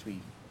important that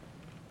we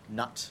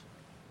not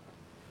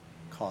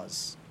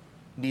cause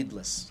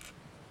needless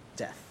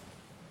death.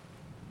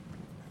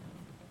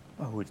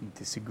 I wouldn't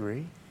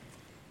disagree.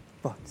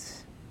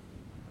 But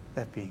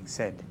that being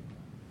said,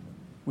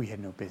 we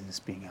had no business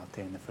being out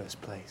there in the first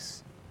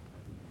place.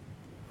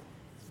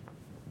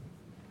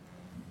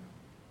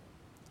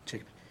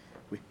 Jacob,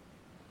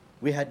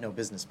 we had no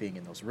business being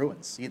in those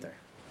ruins either.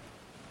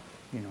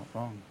 You're not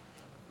wrong.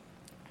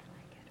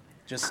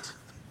 Just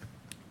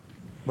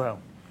Well,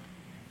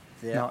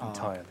 there not are,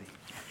 entirely,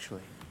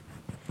 actually.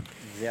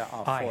 There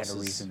are I forces. had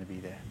a reason to be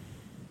there.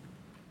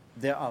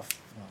 There are,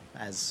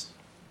 as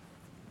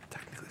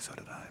Technically, so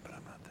did I, but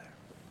I'm not there.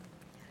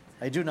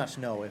 I do not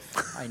know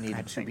if I needed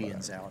I'd to think be in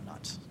about it. there or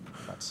not,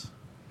 but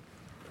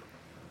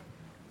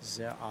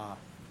there are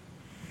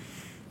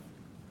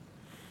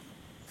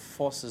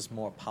forces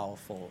more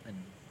powerful and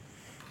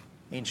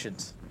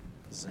ancient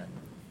than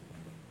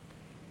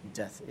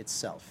death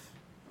itself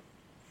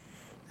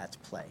at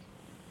play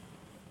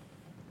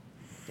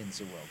in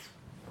the world.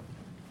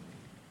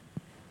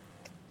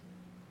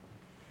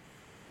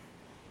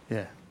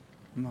 Yeah,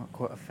 I'm not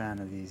quite a fan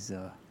of these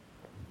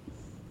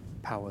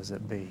powers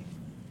that be.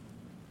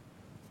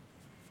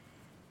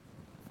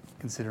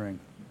 Considering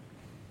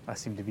I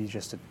seem to be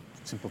just a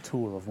simple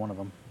tool of one of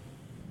them.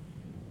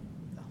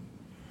 No.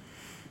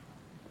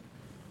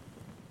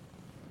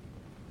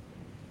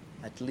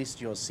 At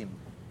least yours seem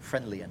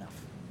friendly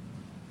enough.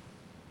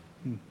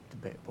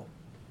 Debatable,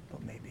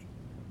 but maybe.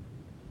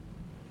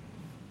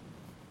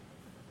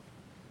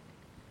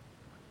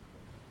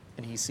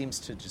 And he seems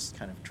to just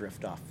kind of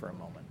drift off for a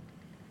moment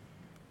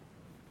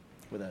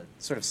with a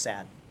sort of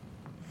sad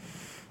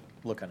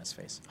look on his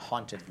face,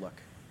 haunted look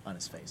on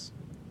his face.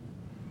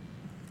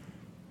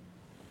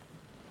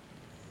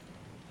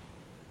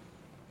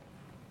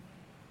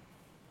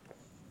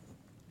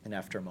 And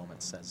after a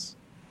moment says,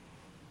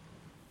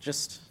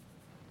 just,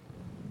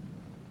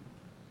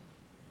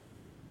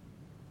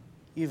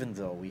 even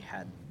though we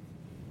had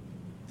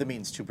the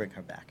means to bring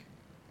her back,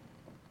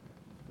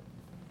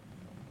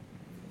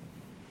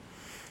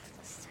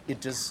 it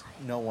does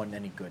no one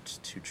any good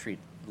to treat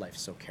life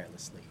so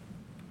carelessly.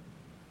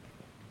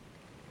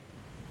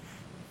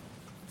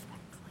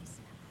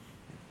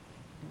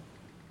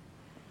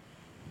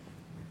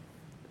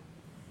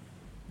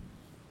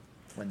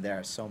 When there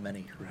are so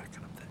many who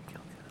Racking up that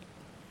kill count.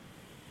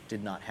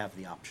 did not have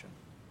the option.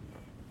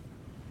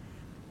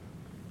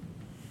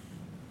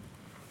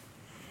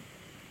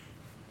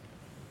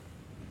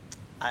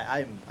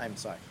 I'm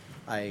sorry.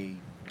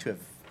 To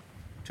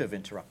have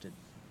interrupted.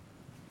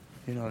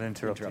 You're not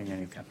interrupting you,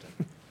 anything. Captain.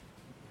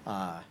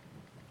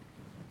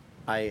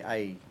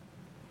 I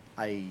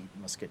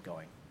must get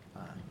going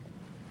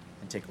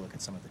and take a look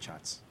at some of the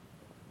charts.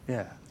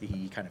 Yeah.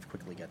 He kind of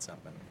quickly gets up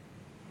and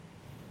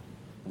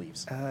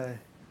leaves.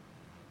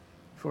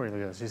 Before he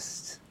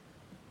goes,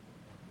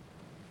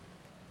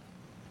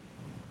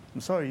 I'm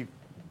sorry you,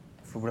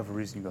 for whatever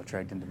reason you got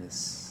dragged into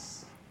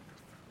this,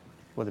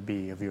 whether it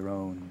be of your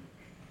own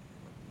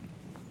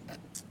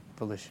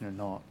volition or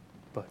not,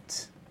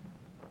 but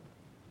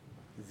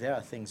There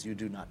are things you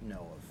do not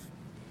know of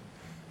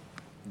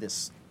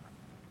this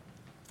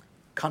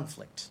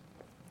conflict.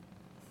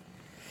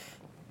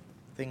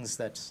 Things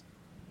that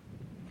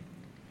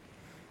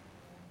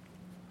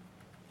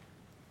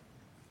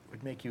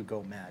would make you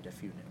go mad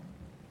if you knew.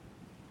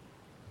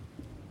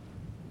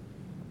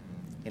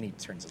 And he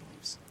turns and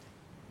leaves.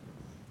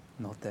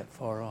 not that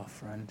far off,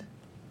 friend.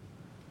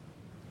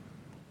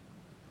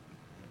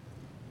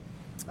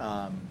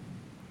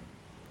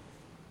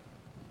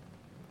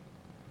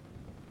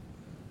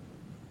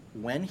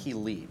 When he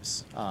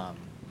leaves, kind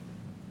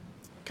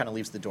of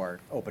leaves the door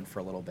open for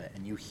a little bit,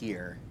 and you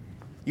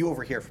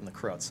overhear from the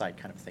crew outside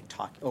kind of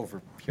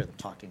overhear them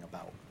talking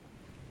about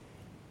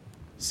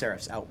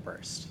Seraph's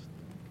outburst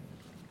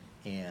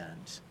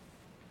and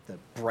the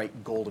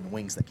bright golden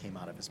wings that came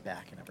out of his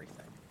back and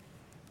everything.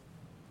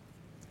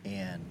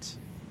 And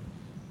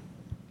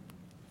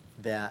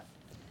that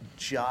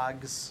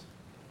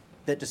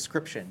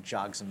description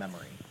jogs a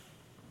memory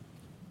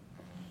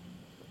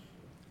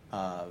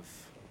of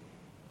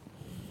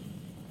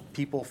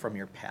people from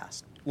your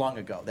past, long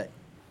ago, that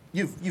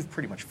you've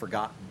pretty much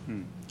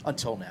forgotten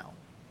until now,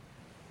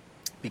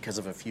 because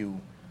of a few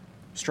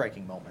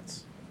striking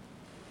moments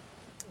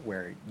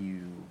where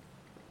you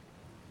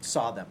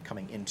saw them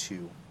coming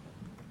into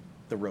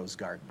the Rose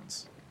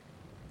Gardens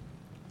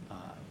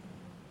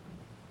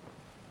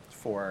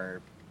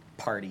for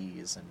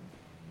parties and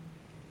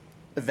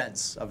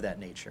events of that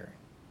nature,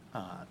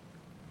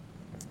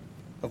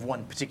 of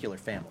one particular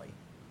family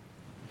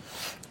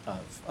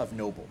of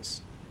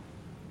nobles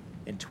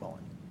in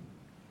Twillin.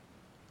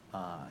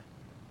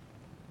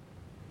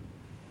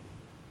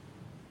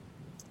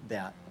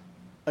 That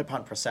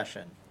upon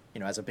procession,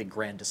 as a big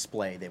grand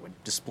display, they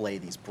would display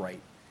these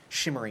bright,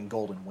 shimmering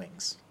golden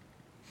wings.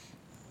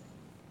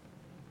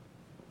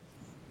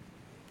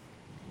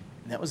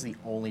 And that was the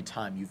only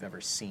time you've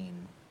ever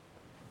seen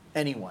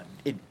anyone,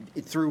 it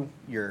through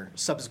your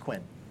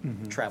subsequent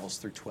travels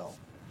through Twill,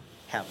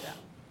 have that.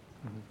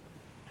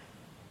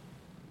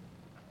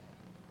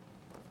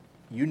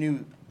 You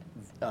knew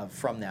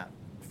from that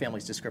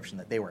family's description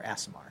that they were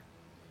Aasimar.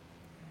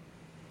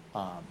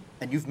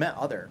 And you've met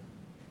other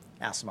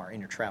Aasimar in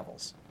your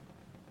travels,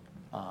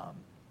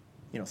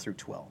 through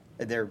Twill.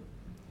 I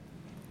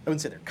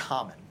wouldn't say they're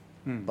common,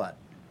 but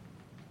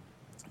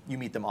you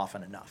meet them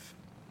often enough,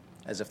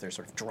 as if they're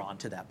sort of drawn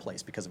to that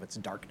place because of its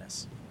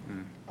darkness.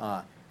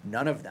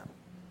 None of them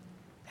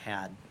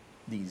had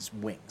these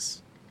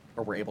wings,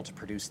 or were able to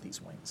produce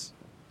these wings.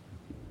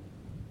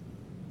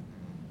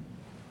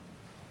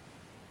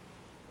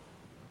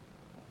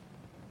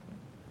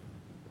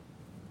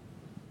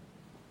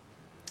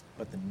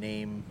 But the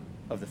name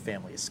of the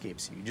family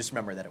escapes you. You just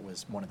remember that it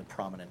was one of the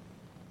prominent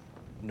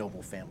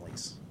noble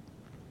families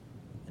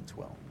in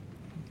Twillin.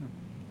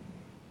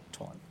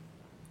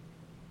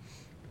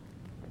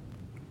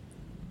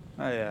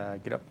 I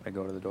get up, I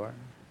go to the door.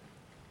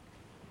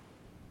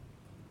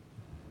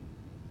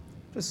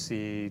 Just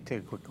take a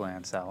quick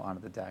glance out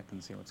onto the deck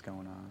and see what's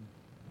going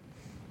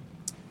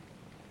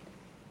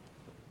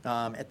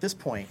on. At this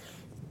point,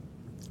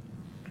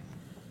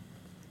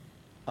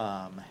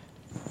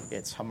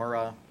 it's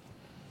Hamura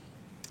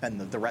and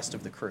the rest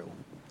of the crew,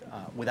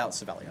 without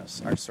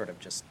Sevelios, are sort of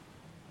just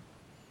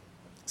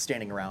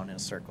standing around in a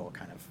circle,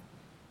 kind of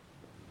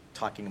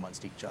talking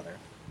amongst each other.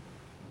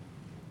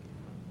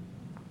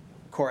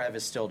 Korev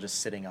is still just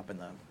sitting up in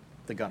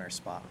the gunner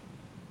spot.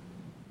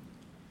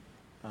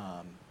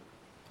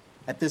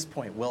 At this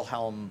point,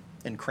 Wilhelm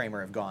and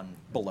Kramer have gone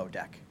below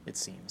deck, it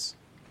seems.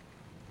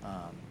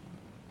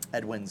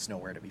 Edwin's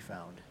nowhere to be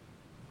found.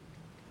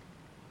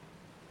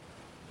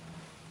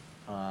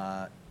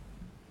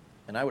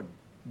 And I would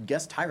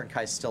guess Tyrant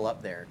Kai's still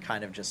up there,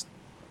 kind of just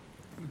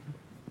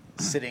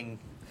sitting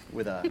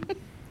with a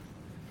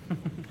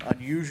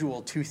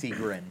unusual toothy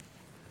grin.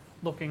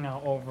 Looking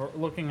out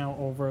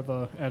over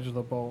the edge of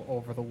the boat,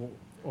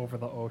 over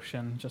the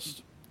ocean,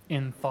 just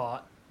in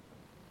thought.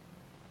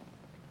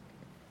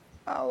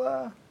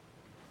 I'll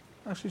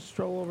actually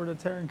stroll over to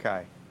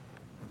Terenkai.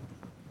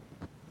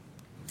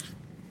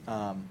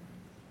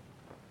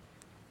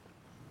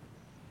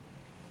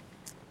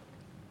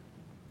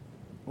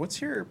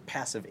 What's your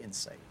passive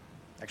insight?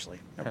 Actually,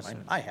 never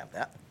mind. I have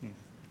that.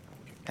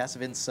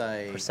 Passive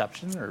insight.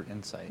 Perception or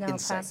insight? No,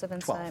 passive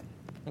insight.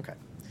 12. Okay.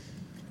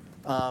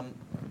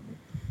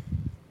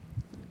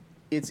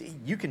 it's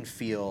you can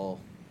feel.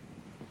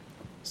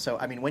 So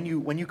I mean, when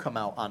you come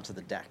out onto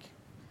the deck,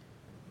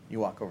 you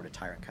walk over to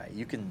Tyrant Kai.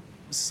 You can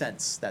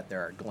sense that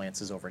there are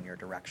glances over in your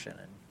direction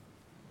and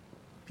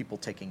people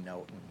taking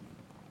note,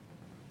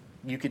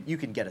 and you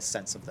can get a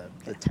sense of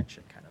the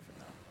tension kind of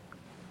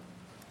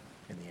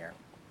in the air.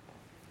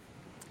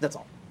 That's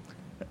all.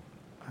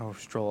 I will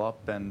stroll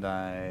up and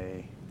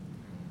I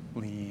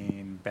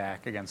lean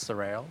back against the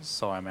rails,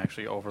 so I'm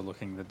actually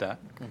overlooking the deck.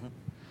 Mm-hmm.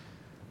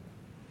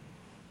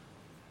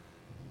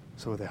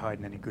 So were they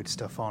hiding any good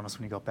stuff on us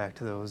when you got back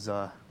to those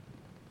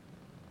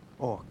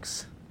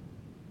orcs?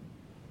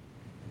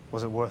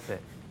 Was it worth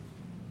it?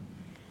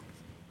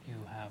 You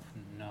have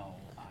no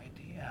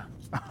idea.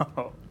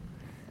 Oh.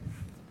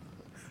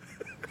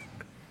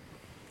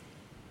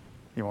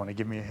 You want to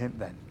give me a hint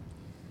then?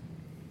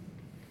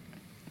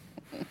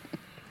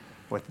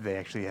 What, did they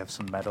actually have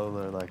some metal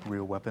or like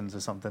real weapons or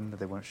something that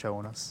they weren't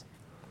showing us?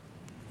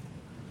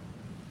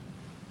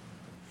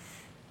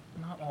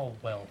 Not all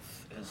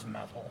wealth is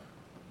metal.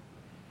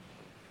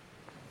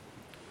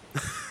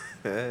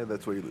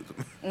 That's where you lose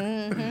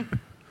them.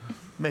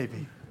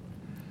 Maybe.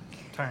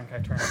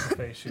 Tyrant turns to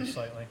face you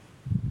slightly.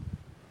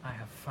 I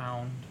have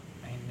found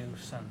a new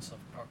sense of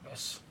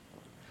purpose.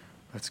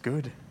 That's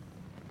good.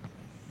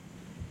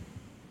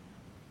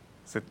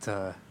 Is it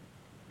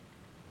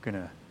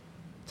gonna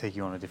take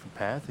you on a different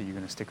path, or are you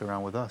gonna stick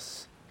around with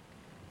us?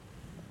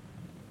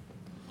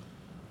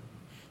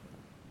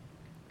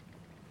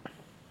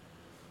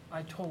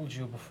 I told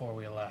you before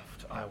we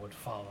left I would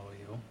follow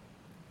you.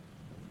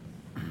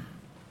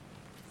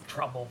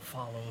 Trouble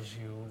follows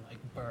you like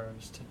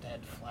birds to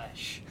dead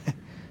flesh,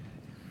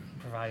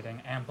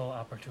 providing ample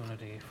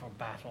opportunity for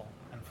battle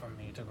and for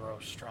me to grow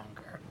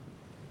stronger.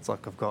 It's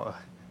like I've got a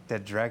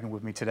dead dragon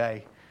with me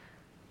today.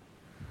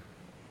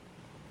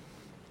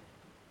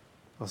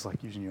 I was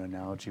like using your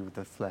analogy with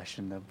the flesh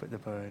and the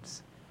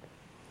birds.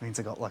 It means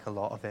I got like a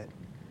lot of it.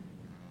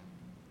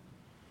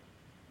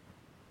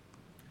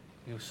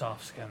 You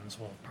softskins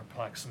will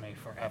perplex me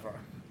forever.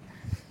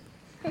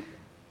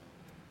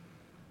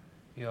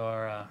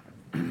 Your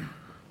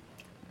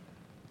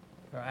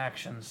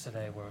actions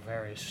today were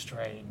very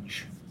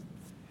strange.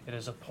 It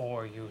is a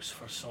poor use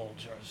for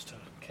soldiers to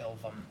kill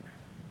them.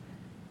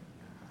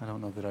 I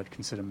don't know that I'd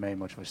consider May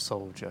much of a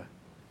soldier.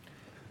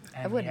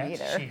 And wouldn't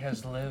yet either. she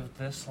has lived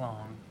this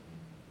long.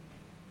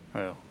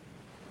 Well,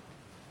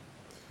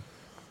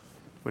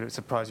 would it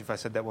surprise you if I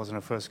said that wasn't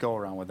her first go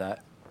around with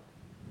that?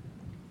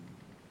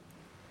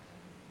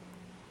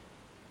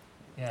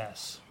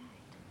 Yes.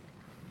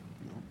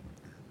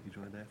 You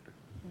joined after.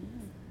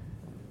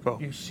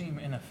 Well, You seem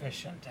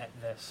inefficient at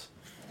this.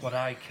 What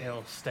I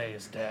kill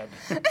stays dead.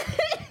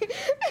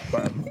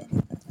 but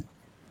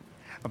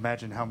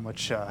imagine how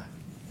much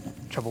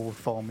trouble would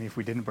fall me if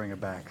we didn't bring her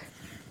back.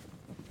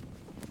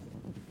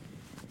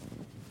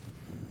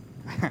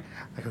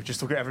 I could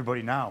just look at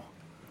everybody now.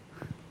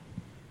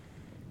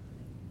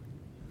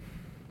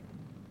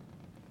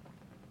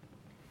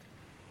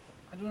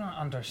 I do not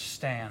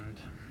understand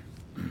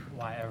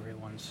why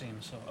everyone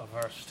seems so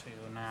averse to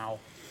you now.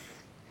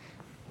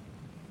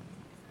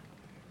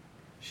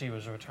 She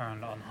was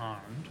returned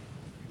unharmed.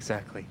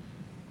 Exactly.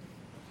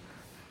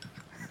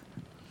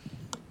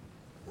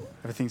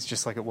 Everything's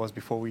just like it was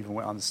before we even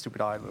went on the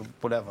stupid island,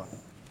 whatever.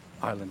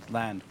 Island,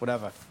 land,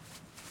 whatever.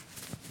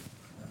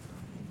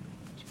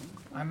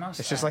 I must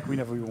It's just like we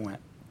never even went.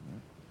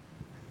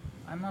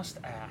 I must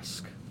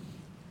ask.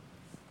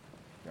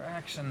 Your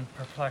action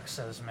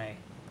perplexes me.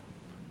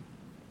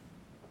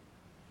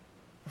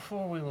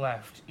 Before we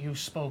left, you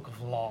spoke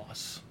of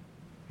loss.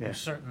 Yeah. You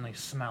certainly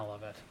smell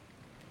of it.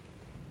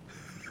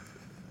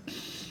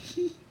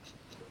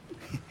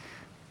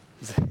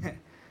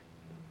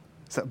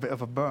 It's a bit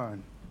of a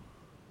burn.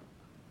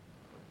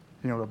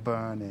 You know what a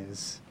burn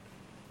is?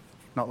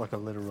 Not like a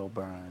literal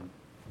burn.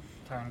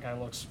 Tyrant guy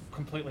looks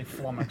completely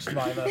flummoxed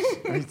by this.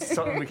 It's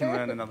something we can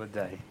learn another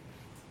day.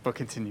 But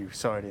continue.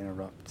 Sorry to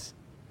interrupt.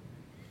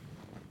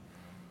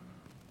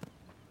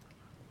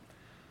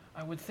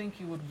 I would think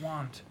you would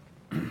want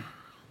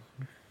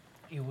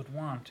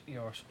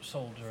your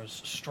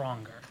soldiers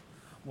stronger.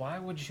 Why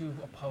would you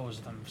oppose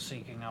them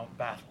seeking out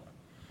battle?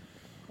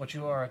 What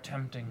you are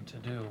attempting to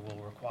do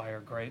will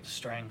require great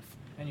strength,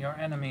 and your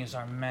enemies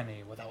are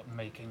many without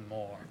making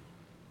more.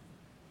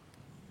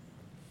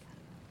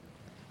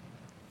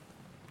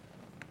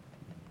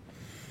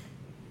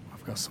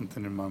 I've got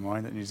something in my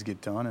mind that needs to get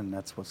done, and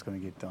that's what's going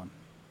to get done.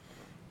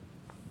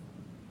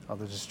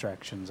 Other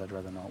distractions I'd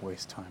rather not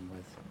waste time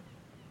with.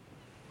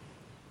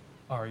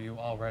 Are you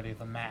already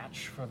the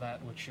match for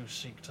that which you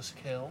seek to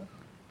kill?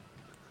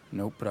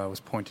 Nope, but I was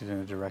pointed in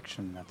a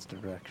direction, and that's the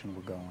direction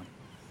we're going.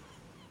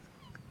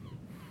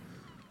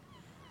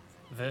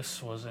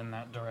 This was in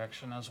that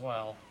direction as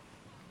well.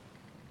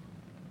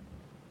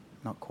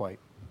 Not quite.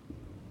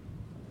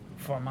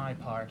 For my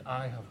part,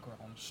 I have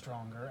grown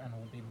stronger and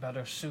will be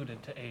better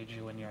suited to aid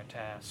you in your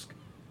task.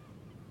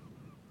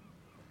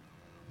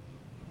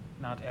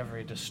 Not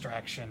every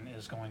distraction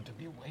is going to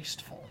be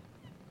wasteful.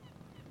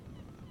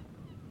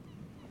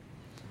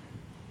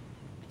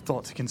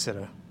 thought to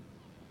consider.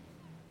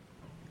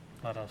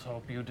 Let us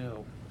hope you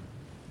do.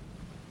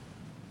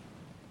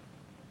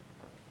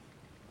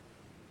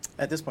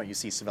 At this point, you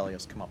see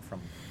Sevelios come up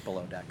from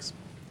below decks.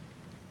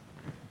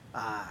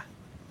 Ah,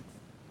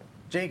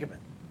 Jacobin.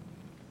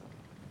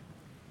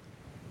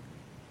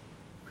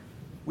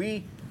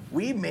 We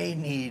may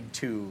need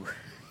to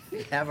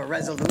have a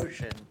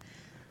resolution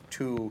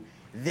to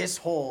this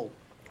whole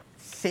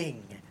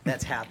thing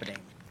that's happening,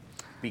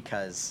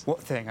 because What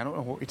thing? I don't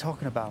know what you're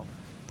talking about.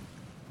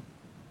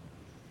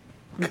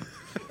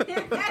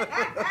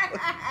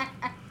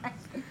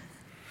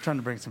 Trying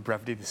to bring some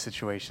brevity to the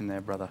situation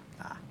there, brother.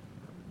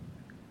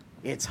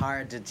 it's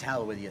hard to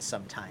tell with you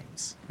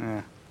sometimes.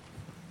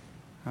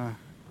 Yeah.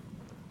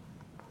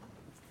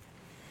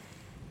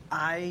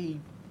 I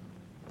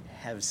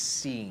have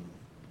seen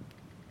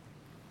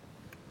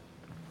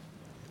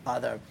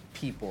other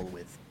people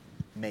with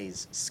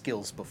May's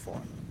skills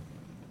before.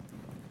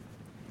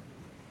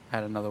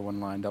 Had another one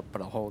lined up,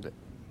 but I'll hold it.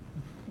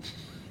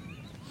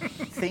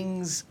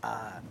 Things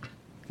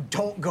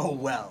don't go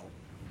well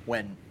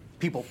when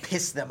people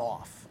piss them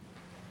off.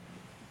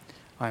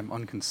 I'm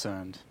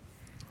unconcerned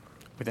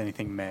with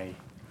anything may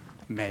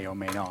or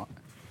may not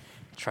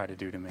try to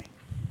do to me.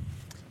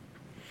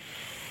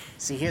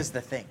 See, here's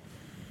the thing.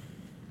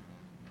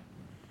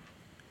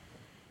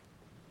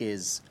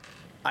 Is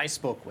I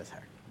spoke with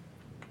her.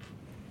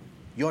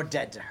 You're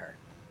dead to her.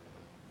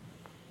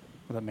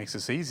 Well, that makes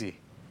this easy.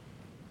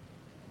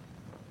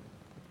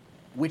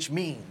 Which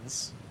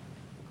means,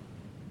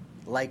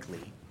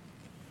 likely,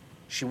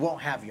 she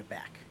won't have your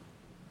back.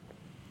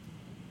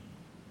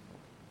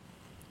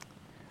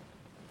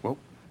 Well,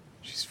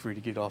 she's free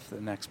to get off to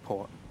the next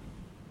port.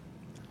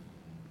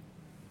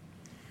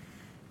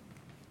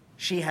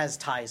 She has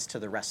ties to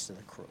the rest of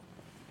the crew.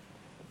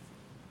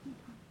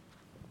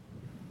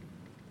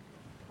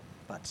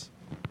 But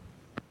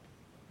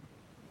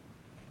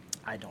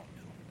I don't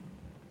know.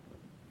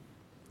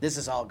 This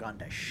has all gone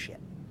to shit.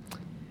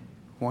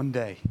 One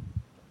day,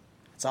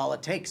 It's all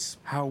it takes.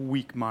 how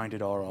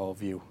weak-minded are all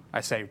of you?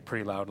 I say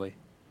pretty loudly.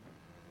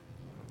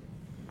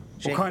 What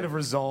Jacob. kind of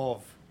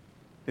resolve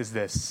is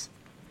this?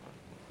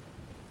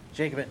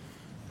 Jacobin,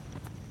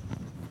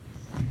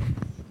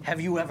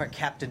 have you ever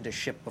captained a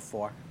ship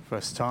before?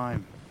 First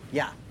time.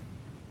 Yeah.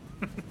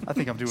 I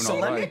think I'm doing So all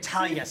let me right.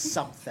 tell you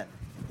something.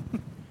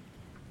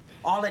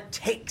 All it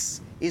takes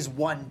is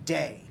one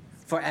day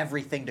for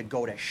everything to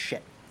go to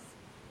shit.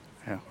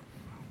 Yeah,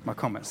 my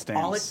comment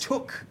stands. All it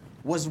took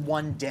was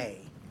one day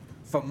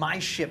for my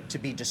ship to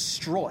be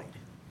destroyed,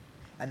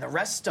 and the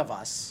rest of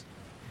us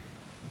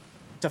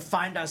to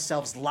find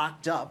ourselves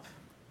locked up,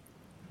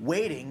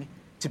 waiting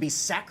to be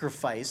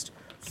sacrificed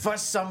for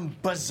some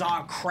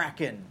bizarre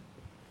Kraken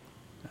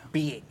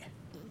being.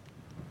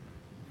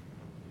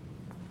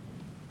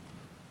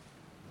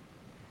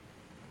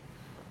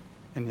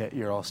 And yet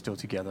you're all still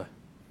together.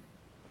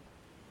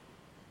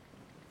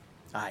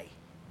 Aye.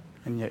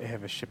 And yet you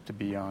have a ship to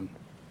be on.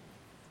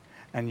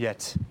 And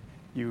yet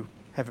you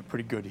have it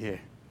pretty good here.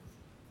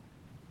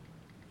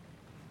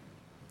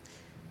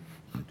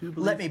 I do believe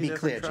Let me he be never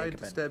clear, tried Jacobin.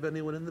 to stab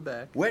anyone in the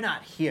back. We're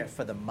not here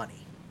for the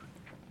money.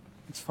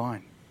 It's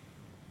fine.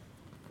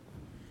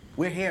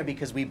 We're here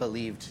because we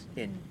believed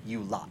in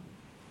you lot.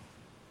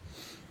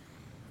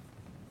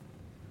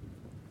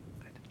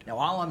 Now,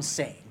 all I'm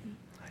saying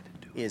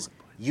is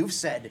you've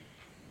said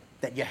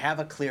that you have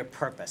a clear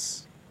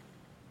purpose.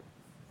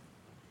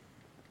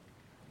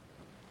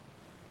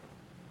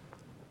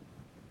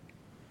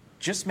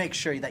 Just make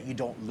sure that you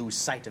don't lose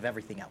sight of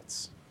everything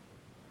else.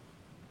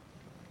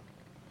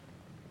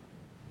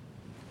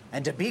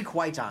 And to be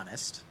quite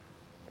honest,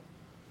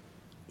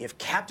 if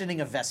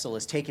captaining a vessel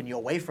is taking you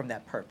away from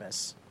that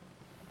purpose,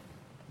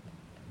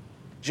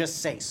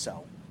 just say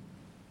so.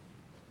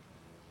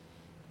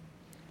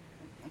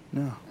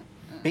 No.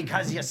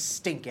 Because you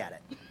stink at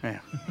it. Yeah.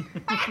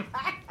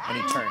 And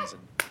he turns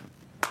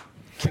and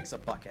kicks a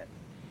bucket.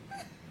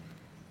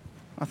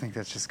 I think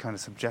that's just kind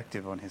of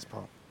subjective on his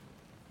part.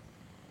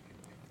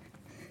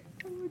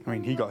 I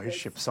mean, he got his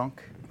ship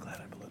sunk. I'm glad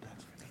I'm below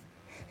decks for me.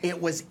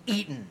 It was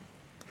eaten.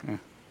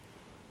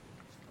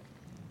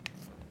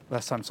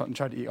 Last time something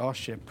tried to eat our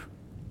ship,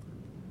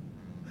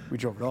 we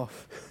drove it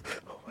off.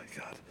 Oh my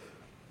god.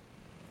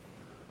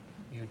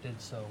 You did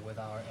so with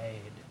our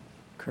aid.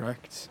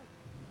 Correct.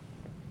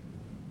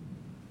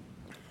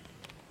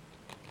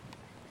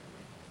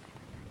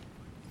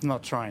 I'm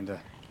not trying to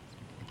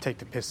take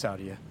the piss out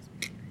of you.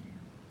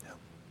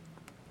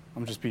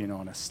 I'm just being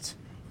honest.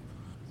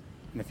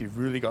 And if you've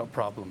really got a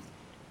problem,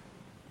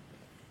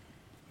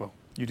 well,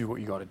 you do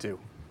what you got to do.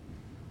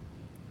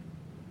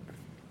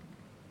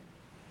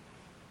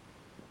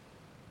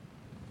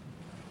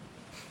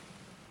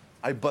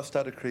 I bust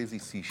out a crazy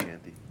sea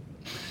shanty.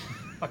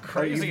 A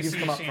crazy you've sea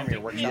come up from shanty.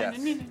 your workshop?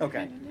 Yes.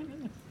 Okay.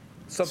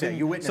 Something,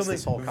 you witnessed something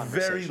this whole very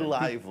conversation.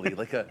 lively,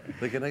 like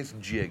a nice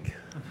jig.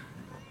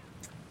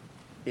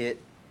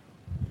 It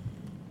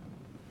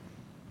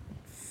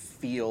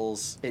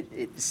feels,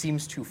 it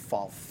seems to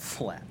fall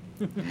flat.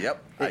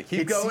 Yep. I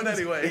keep going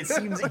anyway. It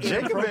seems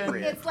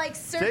inappropriate. It's like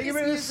circus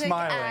Jacobin is music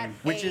smiling, at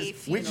Which a is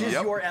funeral.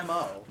 your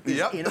MO. Is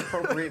Yep.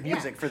 inappropriate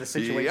music for the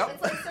situation. Yep.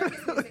 It's like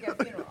circus music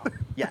at a funeral.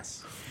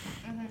 Yes.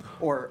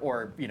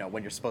 Or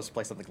when you're supposed to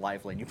play something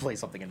lively and you play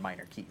something in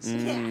minor keys.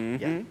 Yeah.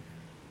 Yeah.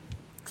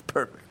 It's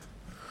perfect.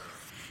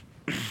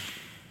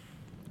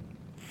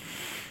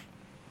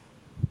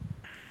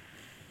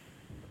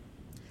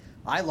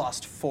 I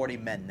lost 40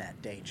 men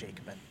that day,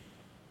 Jacobin.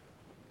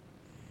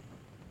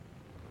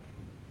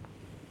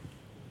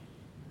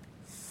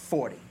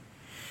 40.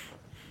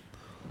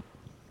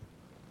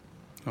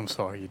 I'm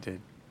sorry you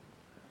did.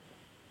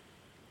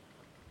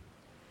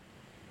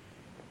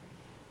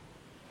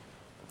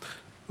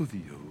 Oh, the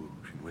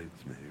ocean waves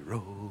may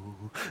roll,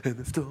 and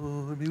the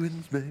stormy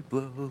winds may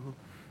blow.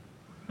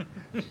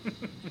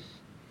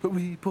 But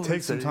we poor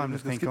Take some time to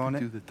sailors go think skipping on it.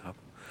 to the top,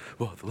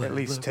 while the At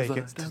least landlubbers take lie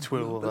it to down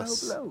 12 of below,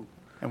 us. below.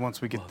 And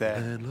once we While get the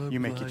there, landlubbers you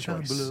make your lie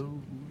down choice.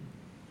 below.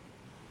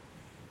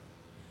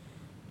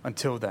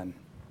 Until then,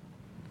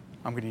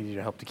 I'm going to need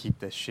your help to keep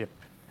this ship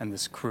and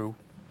this crew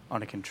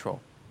under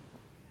control.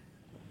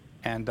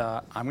 And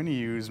I'm going to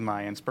use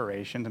my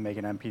inspiration to make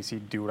an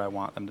NPC do what I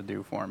want them to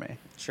do for me.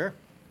 Sure.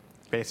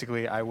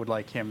 Basically, I would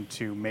like him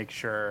to make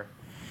sure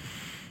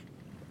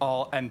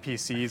all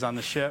NPCs on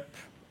the ship,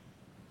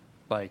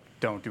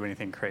 don't do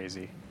anything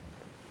crazy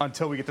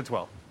until we get to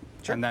 12.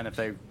 Sure. And then if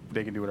they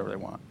can do whatever they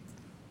want.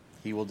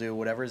 He will do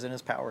whatever is in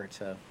his power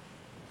to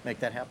make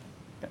that happen.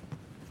 Yeah.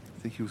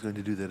 I think he was going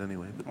to do that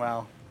anyway. But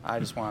Well, I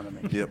just wanted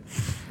to make yep.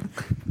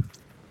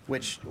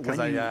 Which, Because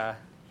when you, I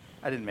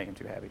didn't make him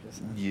too happy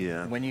just now.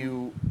 Yeah. when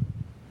you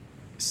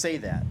say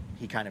that,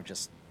 he kind of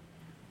just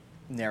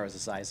narrows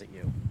his eyes at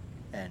you,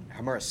 and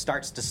Hamura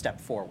starts to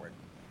step forward.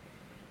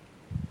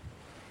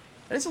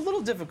 And it's a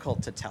little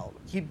difficult to tell.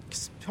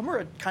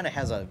 Hamura kind of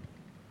has a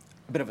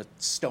bit of a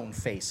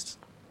stone-faced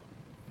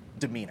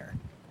demeanor.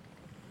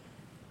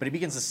 But he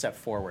begins to step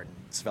forward,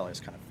 and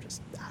Svelius kind of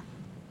just,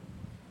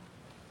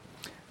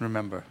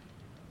 Remember,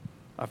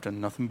 I've done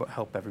nothing but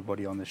help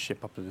everybody on this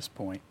ship up to this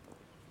point.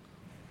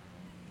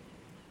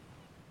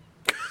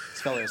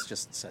 Svelius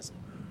just says,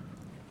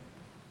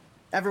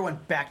 "Everyone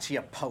back to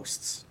your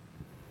posts."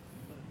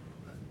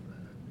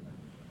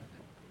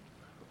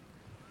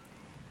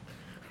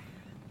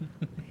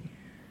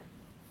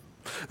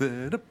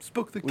 Then up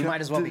spoke the We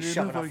might as well be captain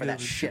shoving of off our for that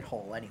gallant ship.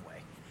 shithole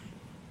anyway.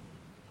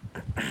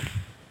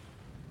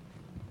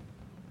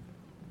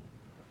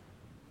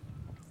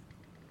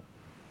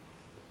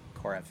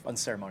 Korev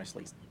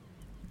unceremoniously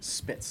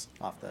spits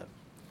off the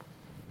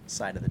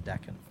side of the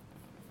deck and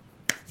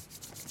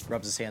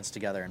rubs his hands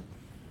together and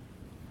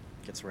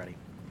gets ready.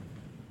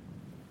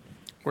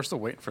 We're still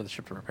waiting for the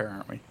ship to repair,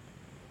 aren't we?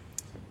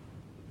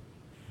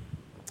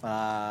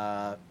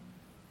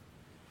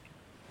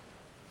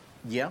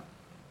 Yeah.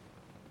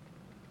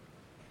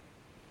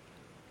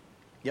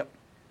 Yep.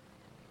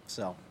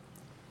 So,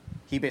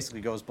 he basically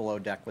goes below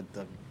deck with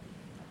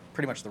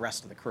pretty much the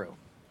rest of the crew,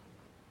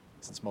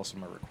 since most of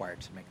them are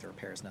required to make the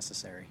repairs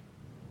necessary.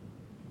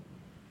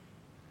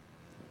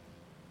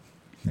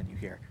 Then you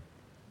hear,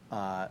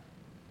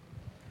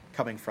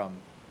 coming from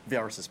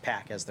Varus's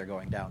pack as they're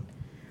going down,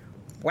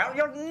 "Well,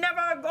 you're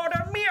never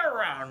gonna me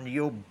around,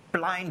 you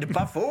blind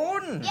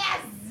buffoon!"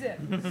 Yes!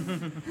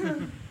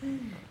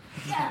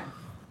 Yeah.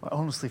 I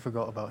honestly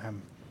forgot about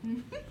him.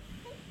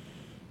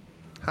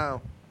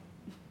 How?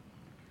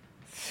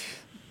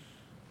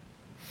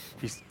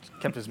 He's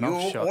kept his You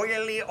mouth shut.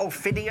 oily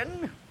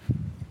Ophidian!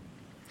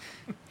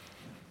 That's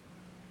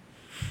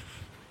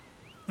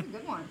a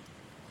good one.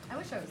 I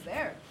wish I was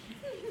there.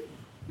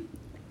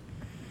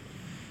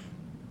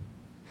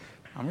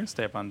 I'm going to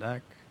stay up on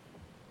deck.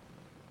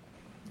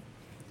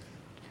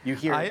 You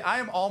hear,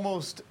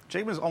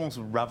 Jacob is almost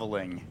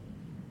reveling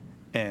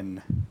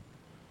in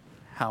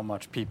how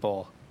much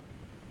people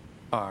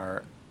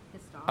are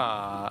Pissed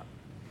off.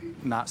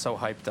 not so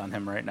hyped on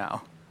him right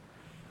now.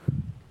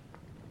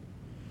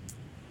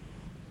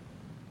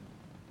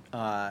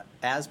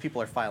 as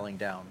people are filing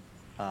down,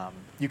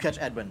 you catch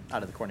Edwin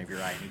out of the corner of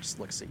your eye, and he just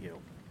looks at you.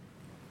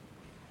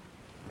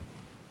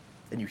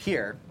 And you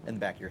hear in the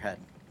back of your head,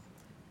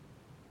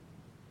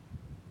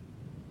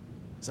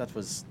 that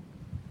was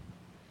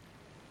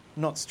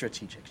not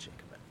strategic, Jacobin.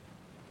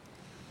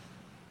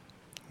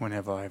 When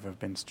have I ever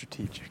been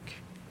strategic?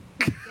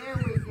 There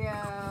we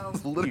go.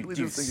 Literally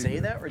Do you just thinking say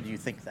that, or do you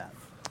think that?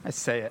 I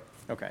say it.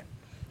 Okay.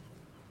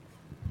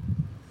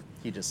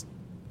 He just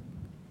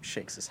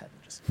shakes his head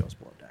and just goes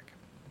below deck.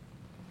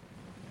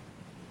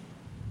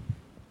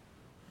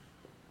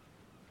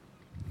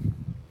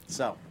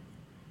 So,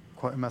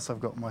 Quite a mess I've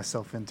got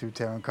myself into,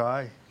 Terran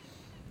Kai.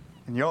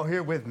 And you're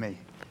here with me.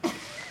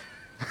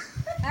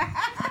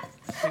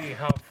 See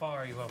how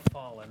far you have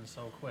fallen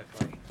so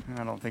quickly.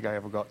 I don't think I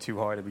ever got too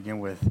high to begin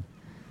with.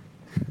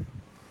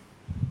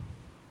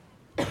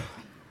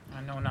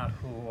 I know not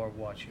who or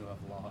what you have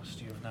lost.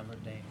 You have never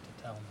deigned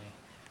to tell me,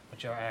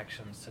 but your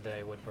actions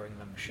today would bring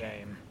them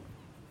shame.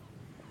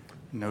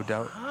 No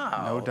doubt.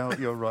 Wow. No doubt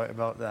you're right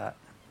about that.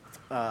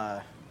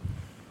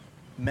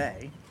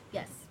 May,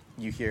 Yes.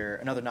 you hear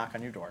another knock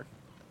on your door.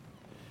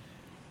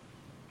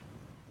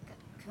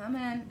 Come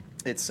in.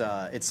 It's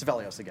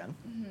Sevelios again.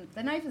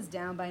 The knife is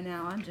down by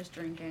now. I'm just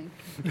drinking.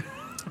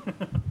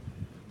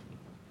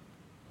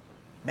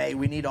 May,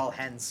 we need all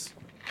hands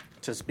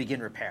to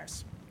begin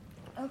repairs.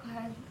 Okay,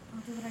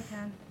 I'll do what I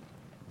can.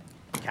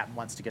 The captain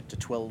wants to get to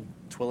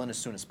Twillin as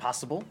soon as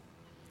possible,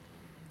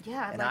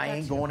 Yeah, I'd and like I that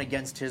ain't too. going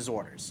against his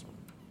orders.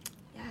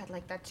 Yeah, I'd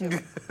like that too.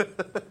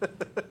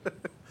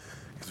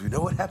 Because we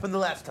know what happened the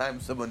last time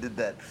someone did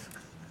that.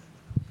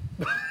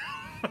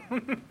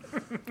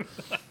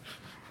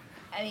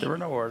 I mean, There were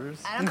no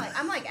orders. and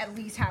I'm like at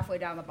least halfway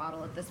down the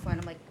bottle at this point.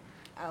 I'm like,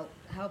 I'll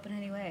help in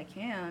any way I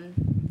can.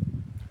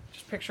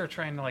 Just picture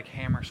trying to like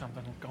hammer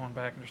something, going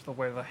back, and just the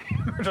way the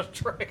hammer just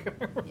dragging.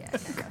 Yeah,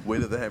 kind of.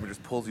 Weight of the hammer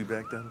just pulls you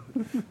back down.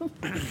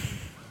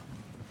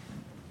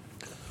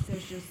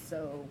 There's just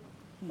so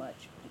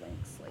much blank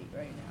slate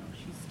right now.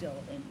 She's still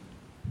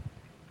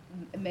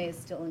May is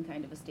still in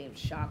kind of a state of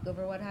shock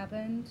over what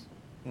happened,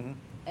 and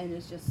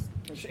it's just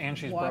like, And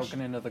she's washed-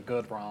 broken into the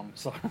good ROM,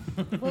 so.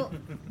 Well,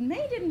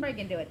 May didn't break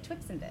into it.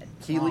 Twixen did.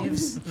 He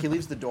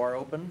leaves the door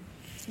open,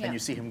 Yeah. and you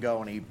see him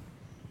go, and he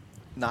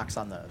knocks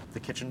on the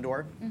kitchen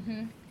door.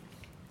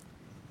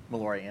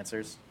 Meloria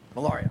answers.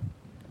 Meloria,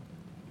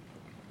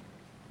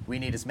 we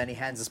need as many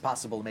hands as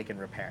possible making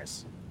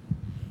repairs.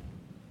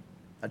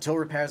 Until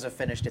repairs are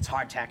finished, it's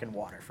hardtack and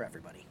water for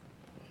everybody.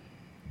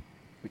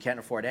 We can't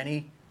afford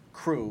any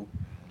crew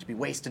to be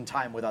wasting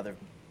time with other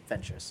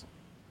ventures.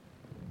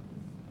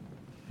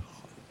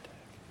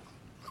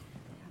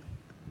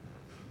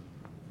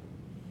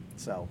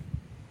 So,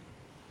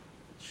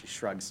 she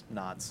shrugs,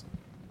 nods,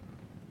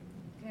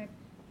 Okay,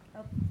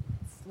 I'll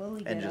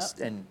slowly get and just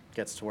up. and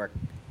gets to work.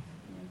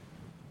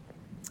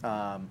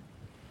 Yeah.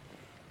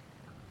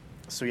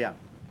 So yeah,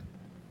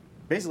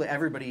 basically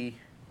everybody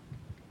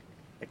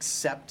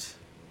except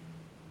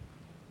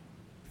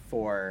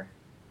for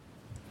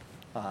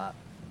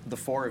the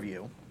four of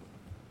you,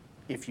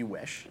 if you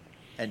wish,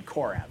 and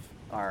Korav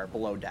are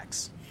below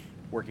decks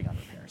working on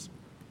repairs.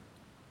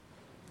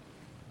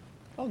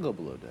 I'll go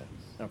below decks.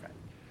 Okay.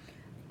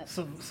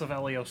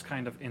 Sevelios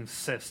kind of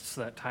insists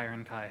that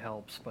Tyron Kai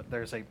helps, but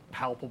there's a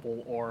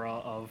palpable aura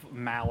of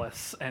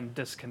malice and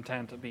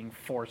discontent being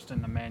forced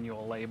into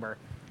manual labor.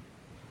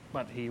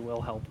 But he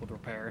will help with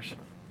repairs. In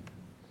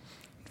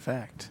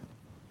fact,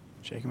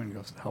 Jacobin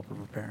goes to help with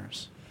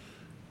repairs.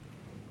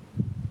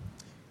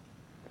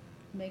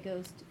 May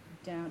goes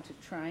down to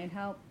try and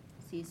help,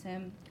 sees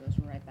him, goes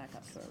right back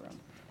up to her room.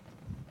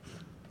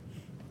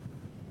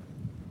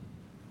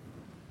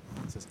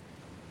 Says,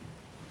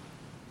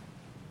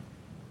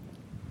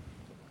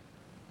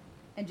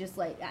 And just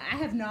like, I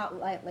have not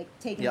like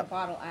taken Yep. the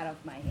bottle out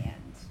of my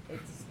hand.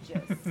 It's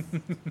just,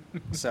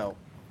 so,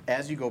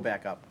 as you go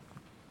back up,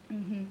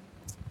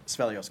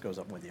 Svelios goes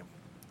up with you.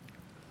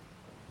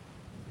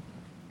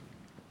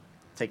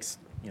 Takes,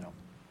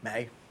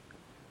 May.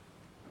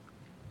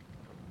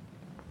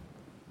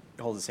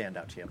 Holds his hand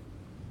out to you.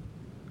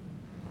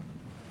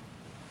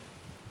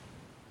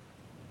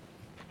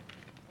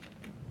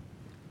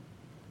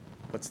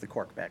 Puts the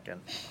cork back in.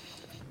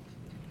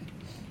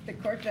 the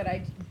cork that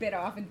I bit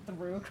off and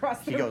threw across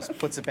the He goes, room.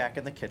 puts it back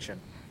in the kitchen.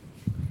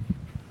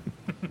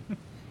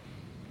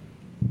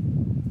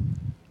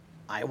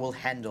 I will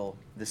handle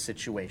the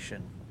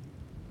situation.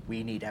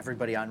 We need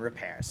everybody on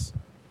repairs.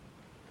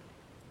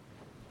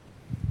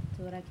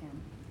 Do what I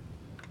can.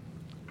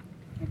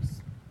 I'm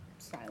just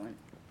silent.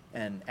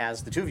 And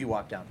as the two of you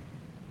walk down,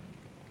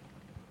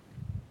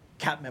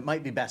 Captain, it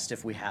might be best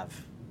if we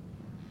have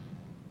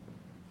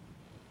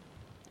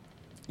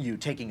you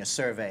taking a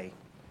survey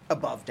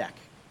above deck.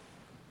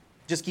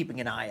 Just keeping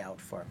an eye out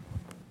for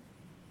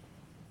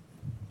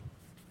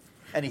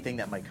anything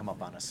that might come up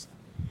on us.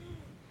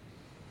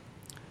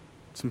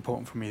 It's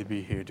important for me to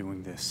be here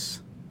doing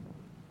this.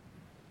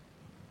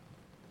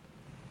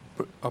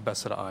 Put our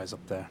best set of eyes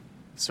up there.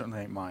 It certainly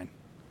ain't mine.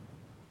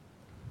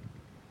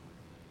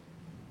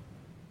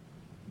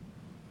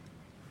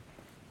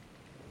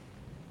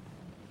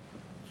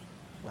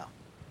 Well,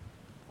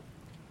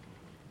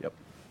 Yep.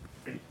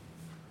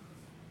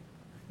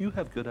 You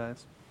have good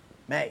eyes.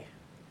 May,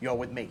 you're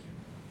with me.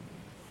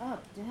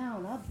 Up,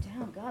 down,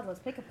 God, let's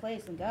pick a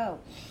place and go.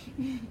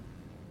 She's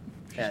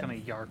And- gonna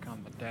yark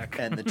on the deck.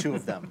 And the two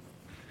of them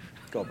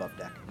go above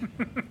deck.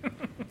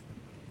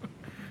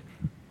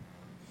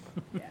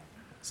 Yeah.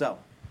 So,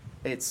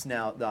 it's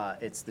now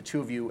it's the two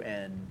of you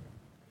and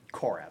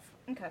Korev,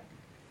 Okay.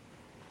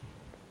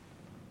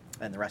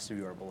 and the rest of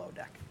you are below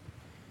deck.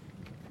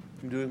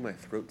 I'm doing my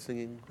throat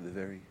singing with a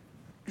very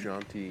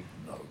jaunty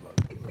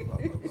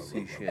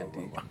sea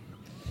shanty,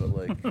 but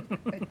like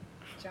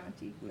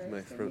Jaunty. with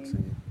my throat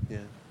singing. Yeah.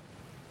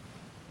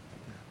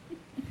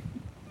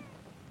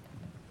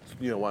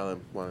 You know, while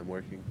I'm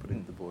working,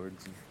 putting the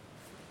boards.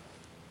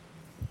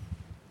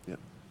 And,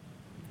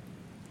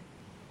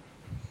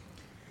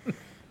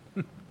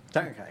 yeah.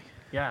 Tankai,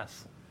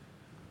 Yes.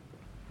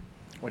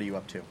 what are you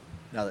up to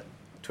now that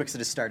Twixit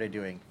has started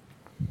doing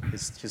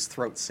his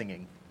throat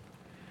singing,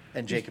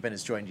 and Jacobin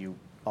has joined you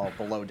all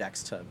below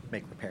decks to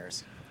make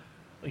repairs.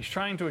 He's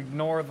trying to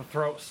ignore the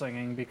throat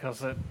singing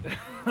because it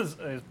is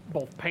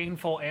both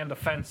painful and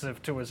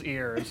offensive to his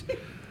ears.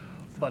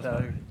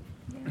 But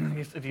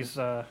he's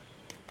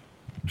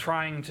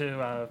trying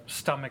to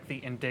stomach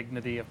the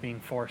indignity of being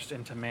forced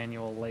into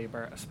manual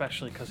labor,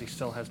 especially because he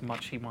still has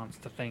much he wants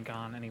to think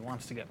on, and he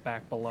wants to get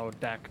back below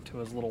deck to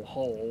his little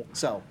hole.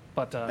 So,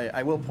 But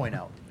I will point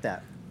out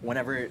that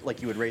whenever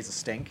you would raise a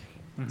stink,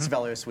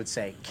 Svelios would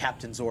say,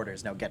 "Captain's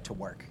orders, now get to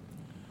work."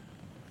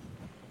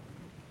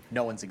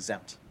 No one's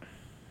exempt.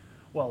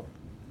 well,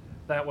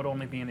 that would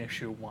only be an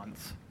issue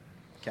once.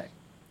 Okay.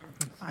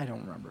 I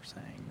don't remember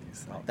saying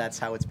these things. Well, that's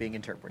how it's being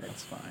interpreted.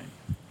 It's fine.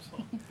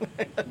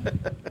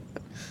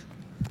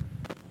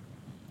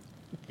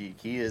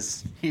 He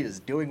is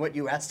doing what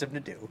you asked him to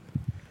do.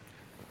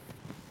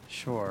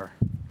 Sure.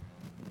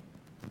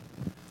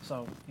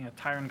 So,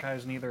 Tyron Kai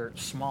is neither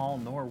small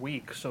nor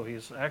weak, so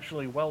he's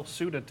actually well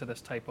suited to this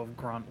type of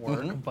grunt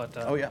work. Mhm. But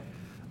Oh yeah.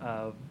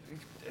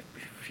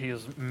 he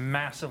is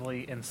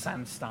massively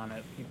incensed on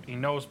it. He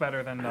knows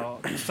better than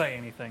to say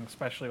anything,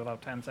 especially with how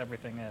tense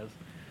everything is.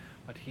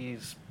 But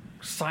he's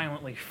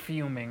silently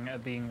fuming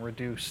at being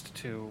reduced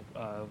to,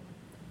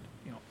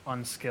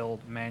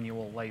 unskilled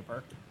manual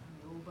labor.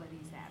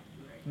 Nobody's happy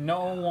right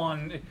No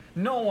one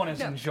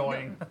is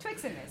enjoying. No,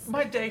 fixing this.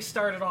 My day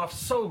started off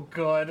so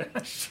good.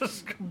 It's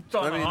just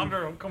done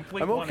under a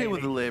complete I'm okay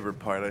with 180. the labor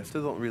part. I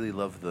still don't really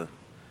love the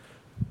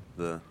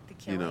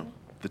killing?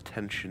 the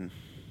tension.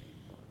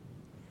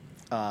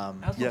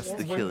 How's yes,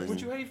 the the would, killing.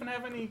 Would you even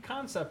have any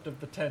concept of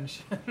the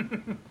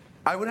tension?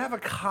 I would have a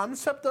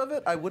concept of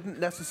it. I wouldn't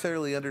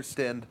necessarily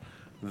understand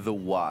the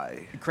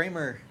why.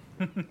 Kramer,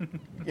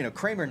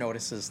 Kramer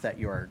notices that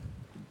you're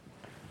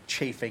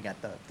chafing at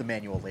the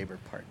manual labor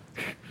part.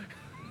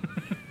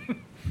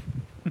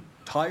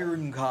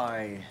 Tyron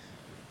Kai,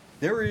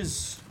 there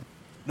is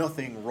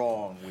nothing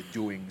wrong with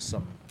doing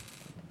some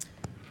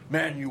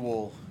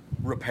manual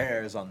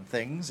repairs on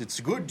things. It's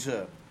good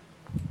to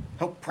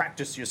help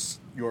practice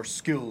your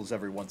skills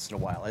every once in a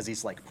while, as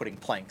he's putting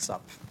planks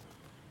up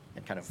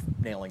and kind of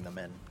nailing them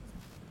in.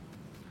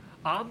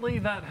 Oddly,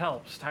 that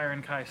helps.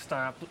 Tyron Kai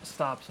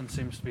stops and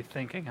seems to be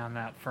thinking on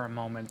that for a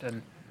moment,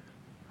 and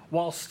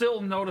while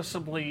still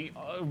noticeably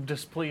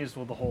displeased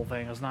with the whole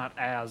thing, is not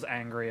as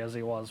angry as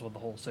he was with the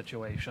whole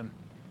situation.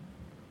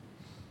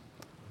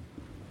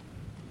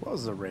 What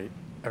was the rate?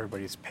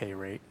 Everybody's pay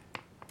rate?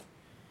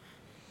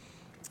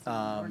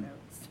 More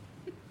notes.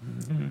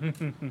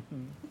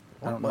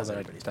 I don't know Was that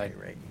everybody's I- pay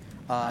rate?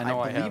 I know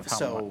I believe have how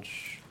so.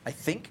 much. I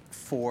think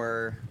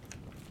for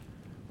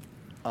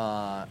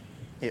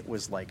it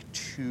was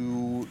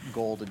 2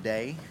 gold a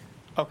day,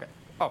 Okay.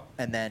 Oh,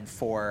 and then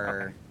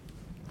for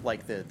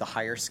the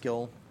higher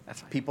skill That's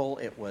fine. people,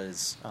 it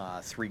was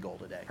 3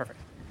 gold a day. perfect.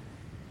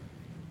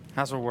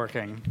 As we're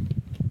working,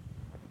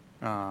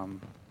 my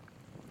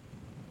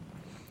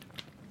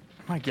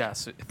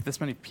guess, if this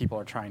many people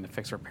are trying to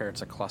fix repair,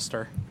 it's a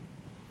cluster.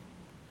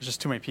 There's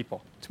just too many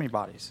people, too many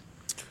bodies.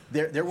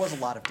 There was a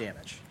lot of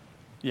damage.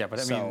 Yeah, but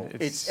I So mean,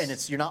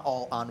 it's you're not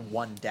all on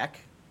one deck,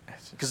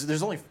 because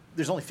there's only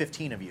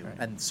 15 of you, Right.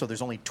 and so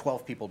there's only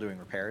 12 people doing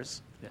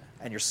repairs. Yeah.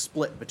 And you're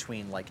split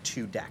between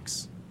 2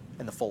 decks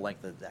in the full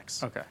length of the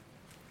decks. Okay.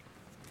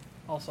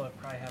 Also, I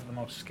probably have the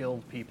most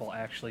skilled people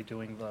actually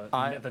doing the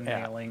Yeah.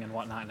 nailing and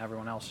whatnot, and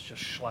everyone else is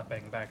just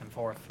schlepping back and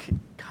forth.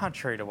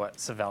 Contrary to what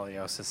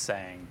Sevelios is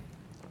saying,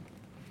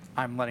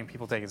 I'm letting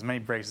people take as many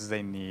breaks as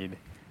they need.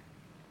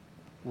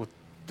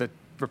 The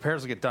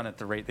repairs will get done at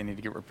the rate they need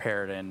to get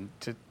repaired, and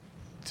to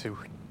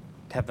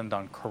have them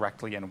done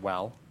correctly and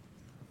well.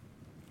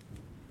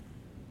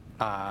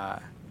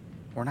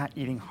 We're not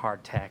eating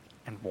hardtack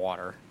and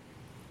water.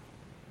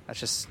 That's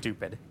just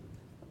stupid.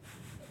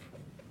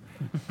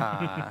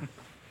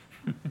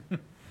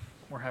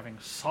 We're having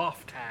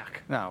soft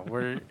tack. No,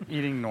 we're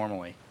eating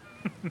normally.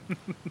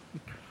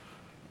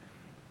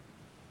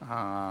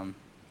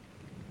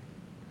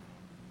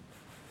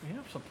 We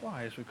have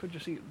supplies. We could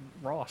just eat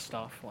raw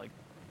stuff like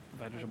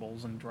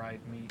vegetables and dried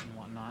meat and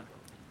whatnot.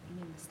 You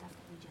mean the stuff that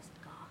we just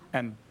got?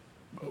 And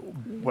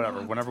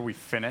whatever, whenever we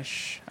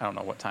finish, I don't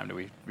know what time do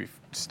we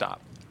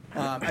stop.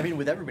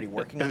 With everybody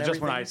working Is on it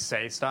just when I everything,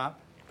 say stop?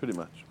 Pretty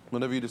much.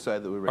 Whenever you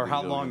decide that we're ready. Or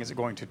how to go, long is it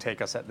going to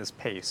take us at this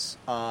pace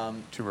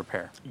to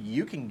repair?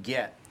 you can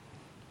get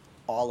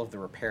all of the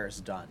repairs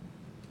done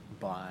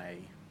by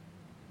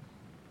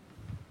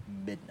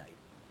midnight.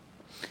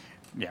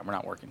 Yeah, we're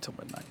not working till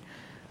midnight.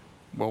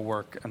 We'll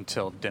work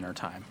until dinner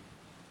time.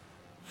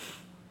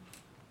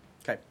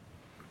 Okay.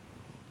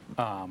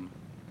 When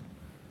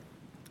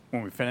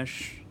we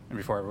finish, and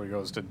before everybody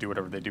goes to do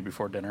whatever they do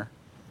before dinner,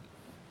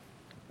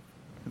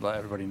 let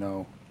everybody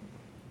know,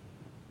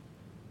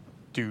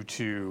 due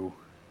to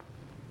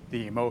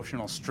the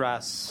emotional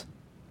stress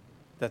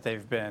that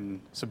they've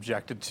been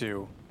subjected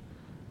to,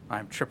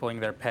 I'm tripling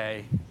their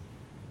pay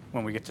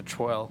when we get to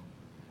 12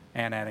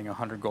 and adding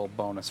 100 gold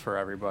bonus for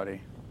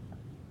everybody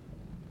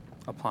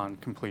upon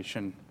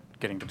completion,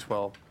 getting to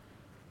 12.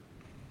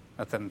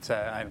 I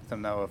let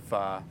them know if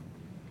I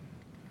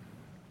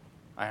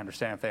I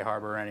understand if they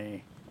harbor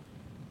any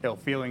ill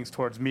feelings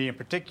towards me in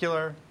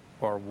particular,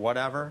 or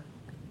whatever,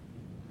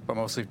 but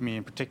mostly me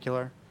in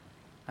particular,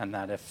 and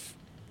that if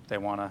they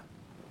want to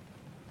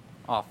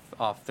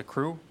off the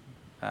crew,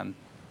 and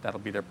that'll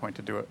be their point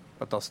to do it.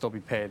 But they'll still be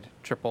paid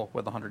triple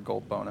with a 100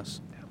 gold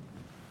bonus.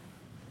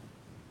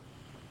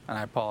 And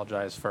I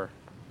apologize for,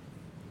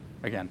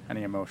 again,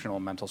 any emotional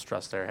and mental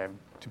stress they're having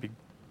to be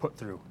put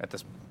through at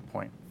this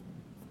point.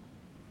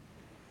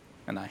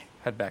 And I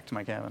head back to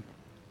my cabin.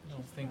 I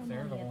don't think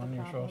they're the one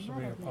you're supposed to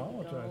be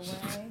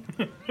apologizing.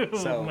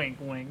 So- Wink,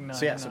 wink, nudge,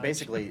 So yeah, so nudge.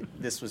 basically,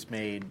 this was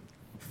made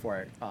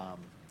for.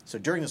 So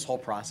during this whole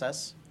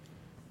process,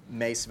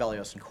 May,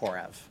 Svelios, and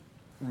Korev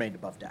remained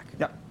above deck.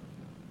 Yep.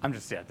 I'm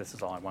just, this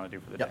is all I want to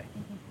do for the Yep. day.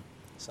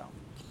 So,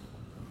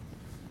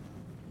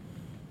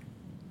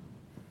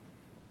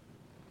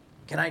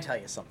 can I tell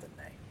you something,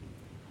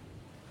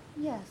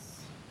 May?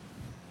 Yes.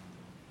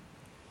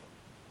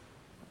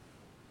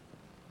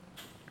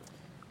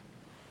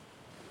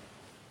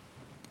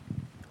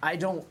 I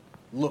don't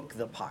look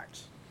the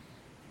part.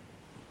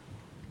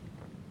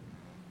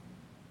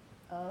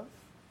 Of?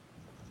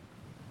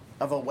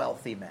 Of a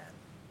wealthy man.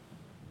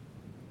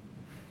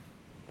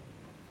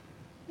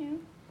 Yeah.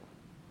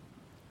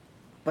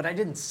 But I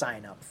didn't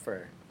sign up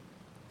for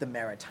the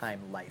maritime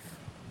life,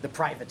 the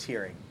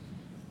privateering,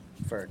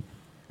 for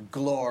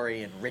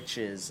glory and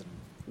riches and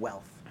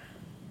wealth.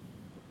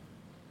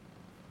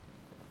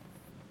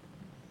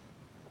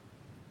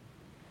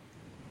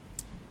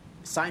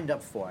 Signed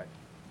up for it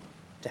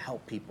to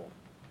help people,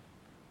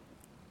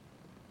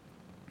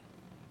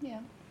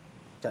 Yeah.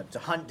 to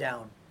hunt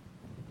down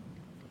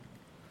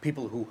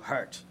people who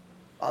hurt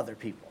other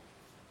people.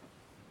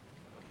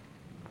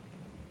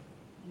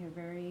 Your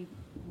very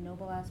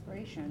noble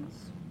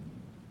aspirations.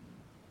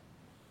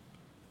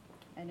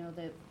 I know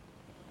that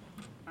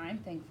I'm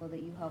thankful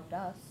that you helped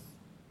us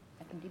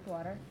up in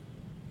Deepwater.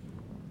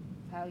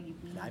 How you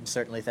And I'm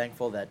certainly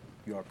thankful that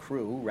your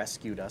crew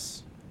rescued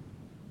us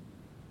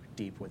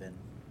deep within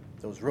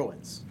those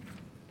ruins.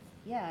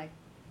 Yeah, I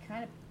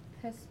kind of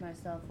pissed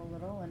myself a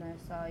little when I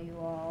saw you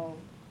all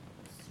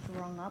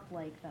strung up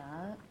like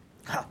that.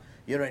 Ha,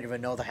 you don't even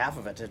know the half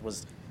of it. It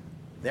was,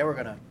 they were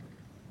gonna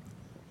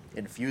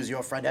infuse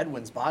your friend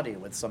Edwin's body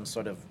with some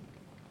sort of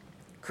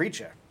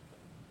creature.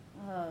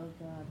 Oh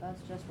god,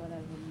 that's just what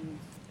Edwin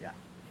needs.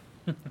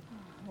 Yeah.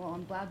 Well,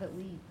 I'm glad that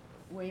we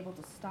were able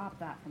to stop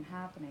that from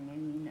happening. I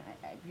mean,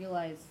 I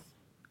realize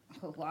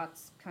a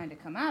lot's kind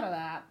of come out of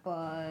that,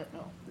 but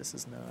No, this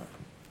is not.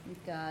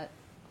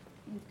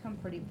 we've come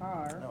pretty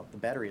far. No, the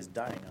battery is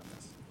dying on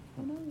this.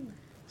 Oh no.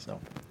 So.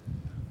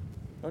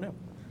 Oh no.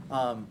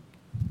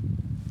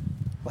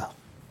 Well.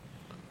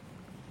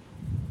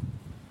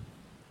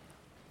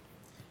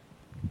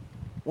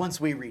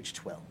 Once we reach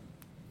Twill,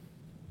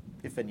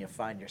 if and you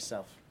find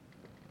yourself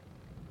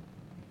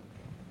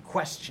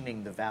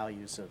questioning the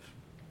values of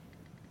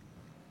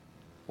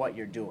what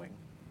you're doing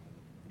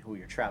and who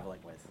you're traveling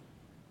with,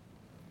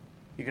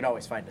 you can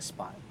always find a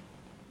spot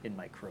in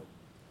my crew.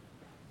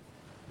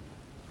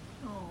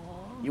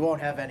 You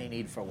won't have any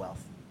need for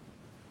wealth.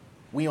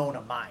 We own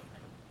a mine.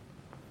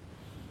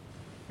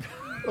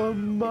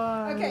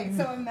 Okay,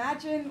 so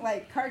imagine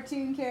like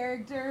cartoon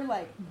character,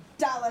 like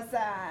dollar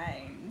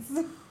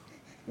signs.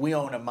 We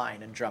own a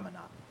mine in Drummond.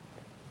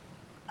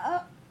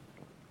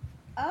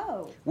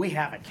 Oh, We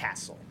have a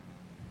castle.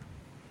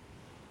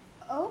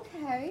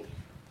 okay.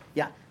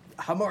 Yeah,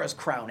 Hamura's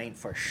crown ain't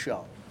for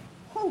show.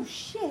 Oh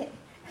shit.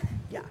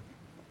 Yeah.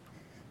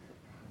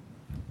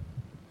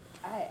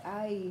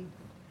 I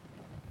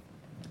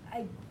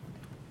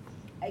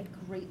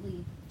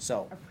greatly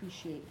So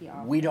appreciate the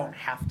offer. we don't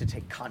have to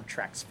take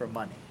contracts for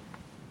money.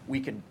 We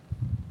can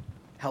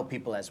help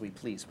people as we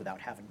please without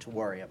having to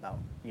worry about,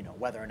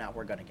 whether or not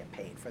we're going to get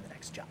paid for the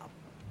next job.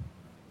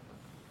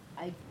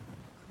 I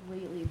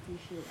greatly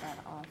appreciate that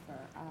offer.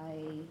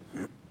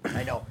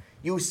 I know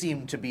you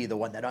seem to be the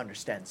one that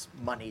understands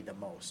money the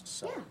most,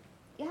 so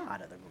Yeah.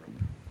 out of the group.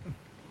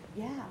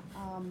 Yeah.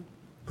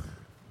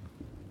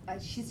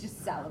 She's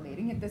just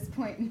salivating at this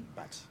point.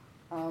 But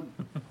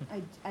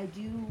I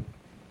do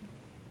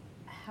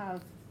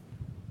have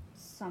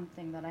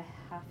something that I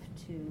have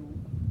to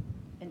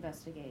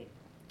investigate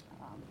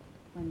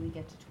when we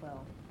get to 12.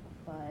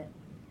 But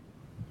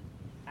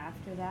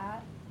after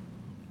that,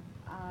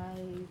 I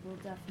will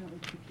definitely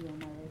keep you on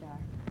my radar,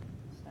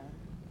 sir.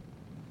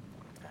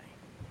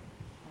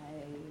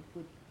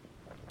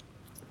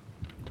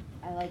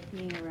 I like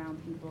being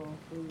around people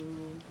who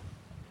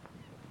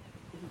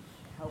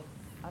help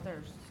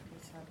others,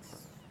 because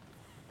that's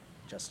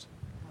just,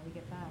 how we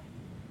get by.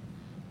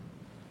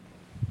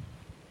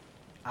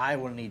 I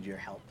will need your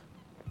help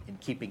in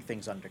keeping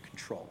things under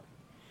control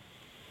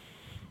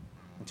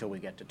until we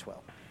get to 12.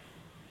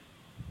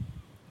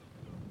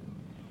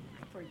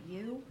 For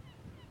you,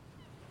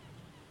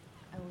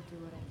 I will do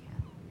what I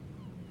can.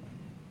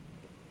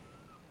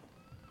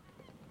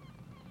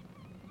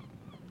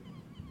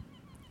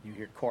 You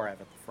hear Korev at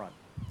the front,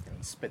 and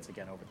he spits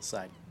again over the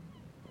side.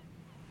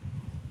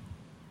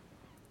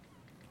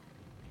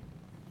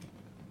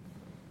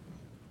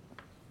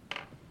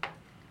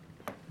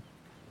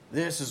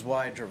 This is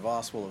why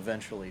Dravos will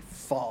eventually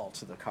fall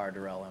to the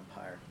Cardarel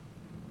Empire.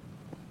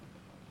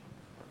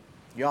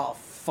 Y'all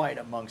fight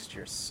amongst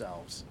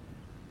yourselves.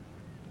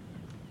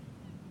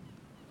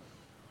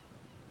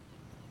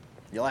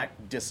 You lack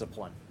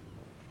discipline.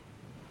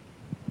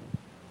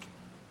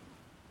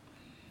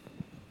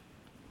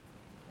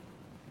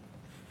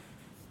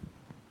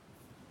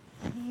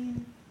 I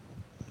mean,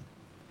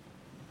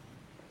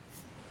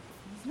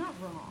 he's not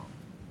wrong.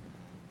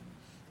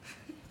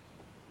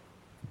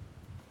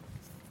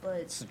 But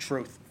It's the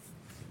truth.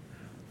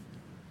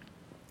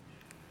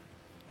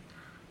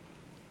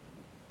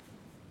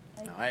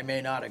 Now, I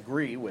may not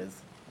agree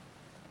with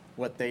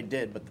what they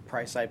did, but the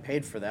price I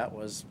paid for that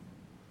was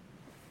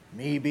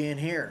me being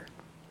here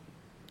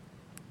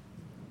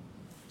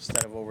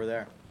instead of over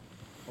there,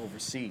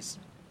 overseas.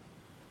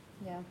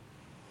 yeah.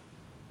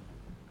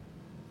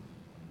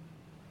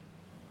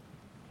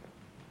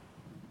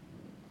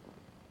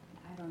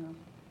 I don't know.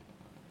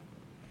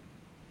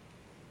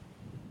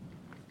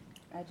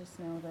 I just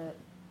know that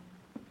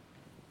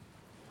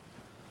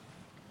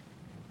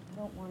I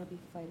don't want to be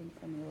fighting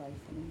for my life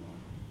anymore.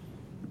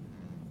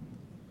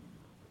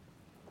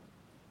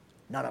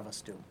 None of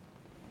us do.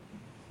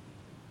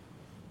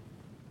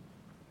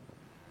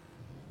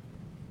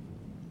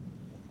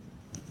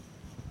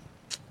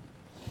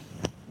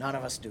 None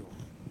of us do.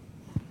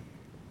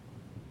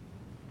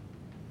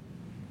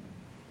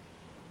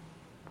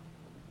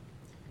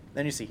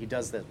 Then you see he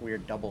does that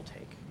weird double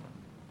take.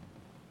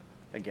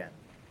 Again.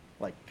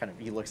 Like, kind of,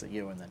 he looks at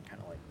you and then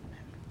kind of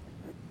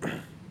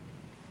like,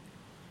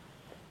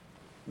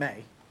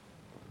 May,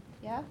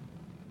 Yeah?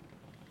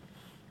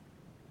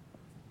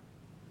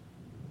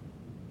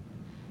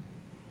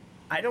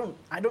 I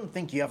don't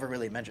think you ever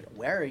really mentioned it.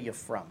 Where are you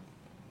from?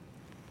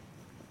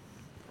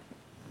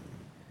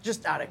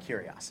 Just out of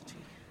curiosity.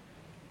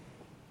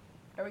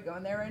 Are we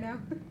going there right now?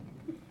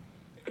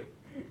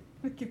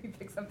 Can we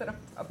pick something on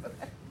top of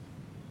that?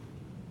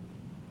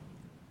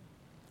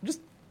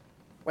 Just,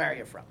 where are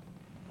you from?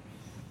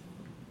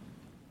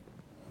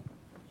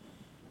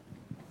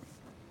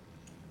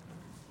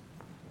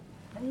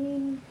 I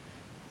mean,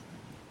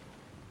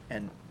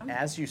 And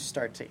as you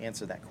start to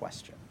answer that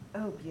question,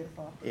 oh,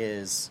 beautiful.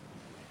 is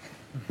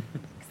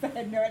Because I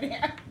had no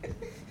idea.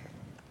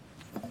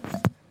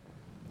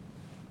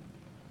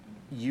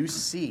 you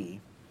see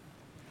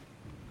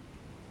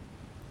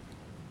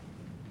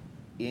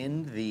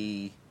in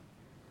the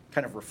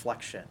kind of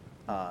reflection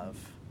of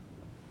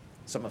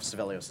some of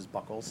Sevelios's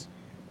buckles,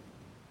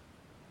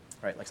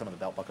 right? Like some of the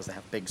belt buckles that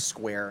have big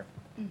square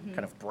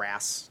kind of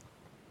brass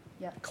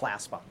Yep.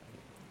 clasp on them.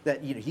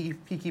 That, you know, he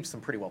keeps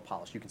them pretty well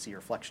polished. You can see your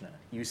reflection in it.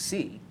 You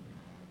see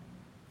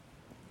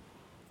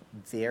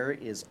there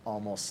is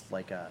almost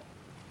like a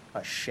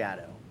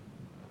shadow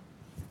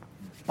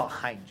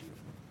behind you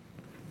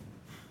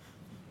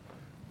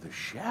The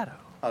shadow.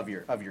 of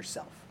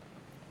yourself.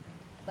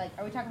 Like,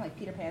 are we talking like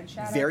Peter Pan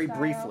shadow Very style?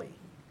 briefly.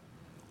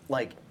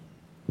 Like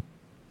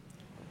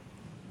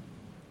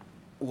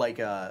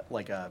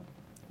a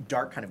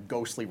dark kind of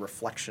ghostly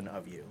reflection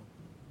of you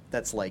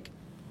that's like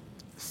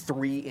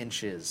 3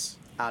 inches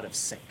out of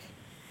sync.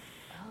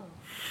 Oh.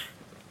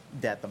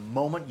 That the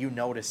moment you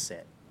notice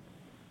it,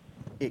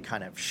 it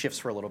kind of shifts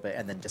for a little bit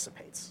and then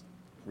dissipates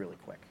really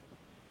quick.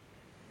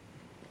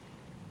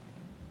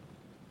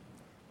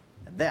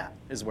 And that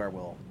is where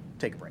we'll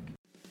take a break.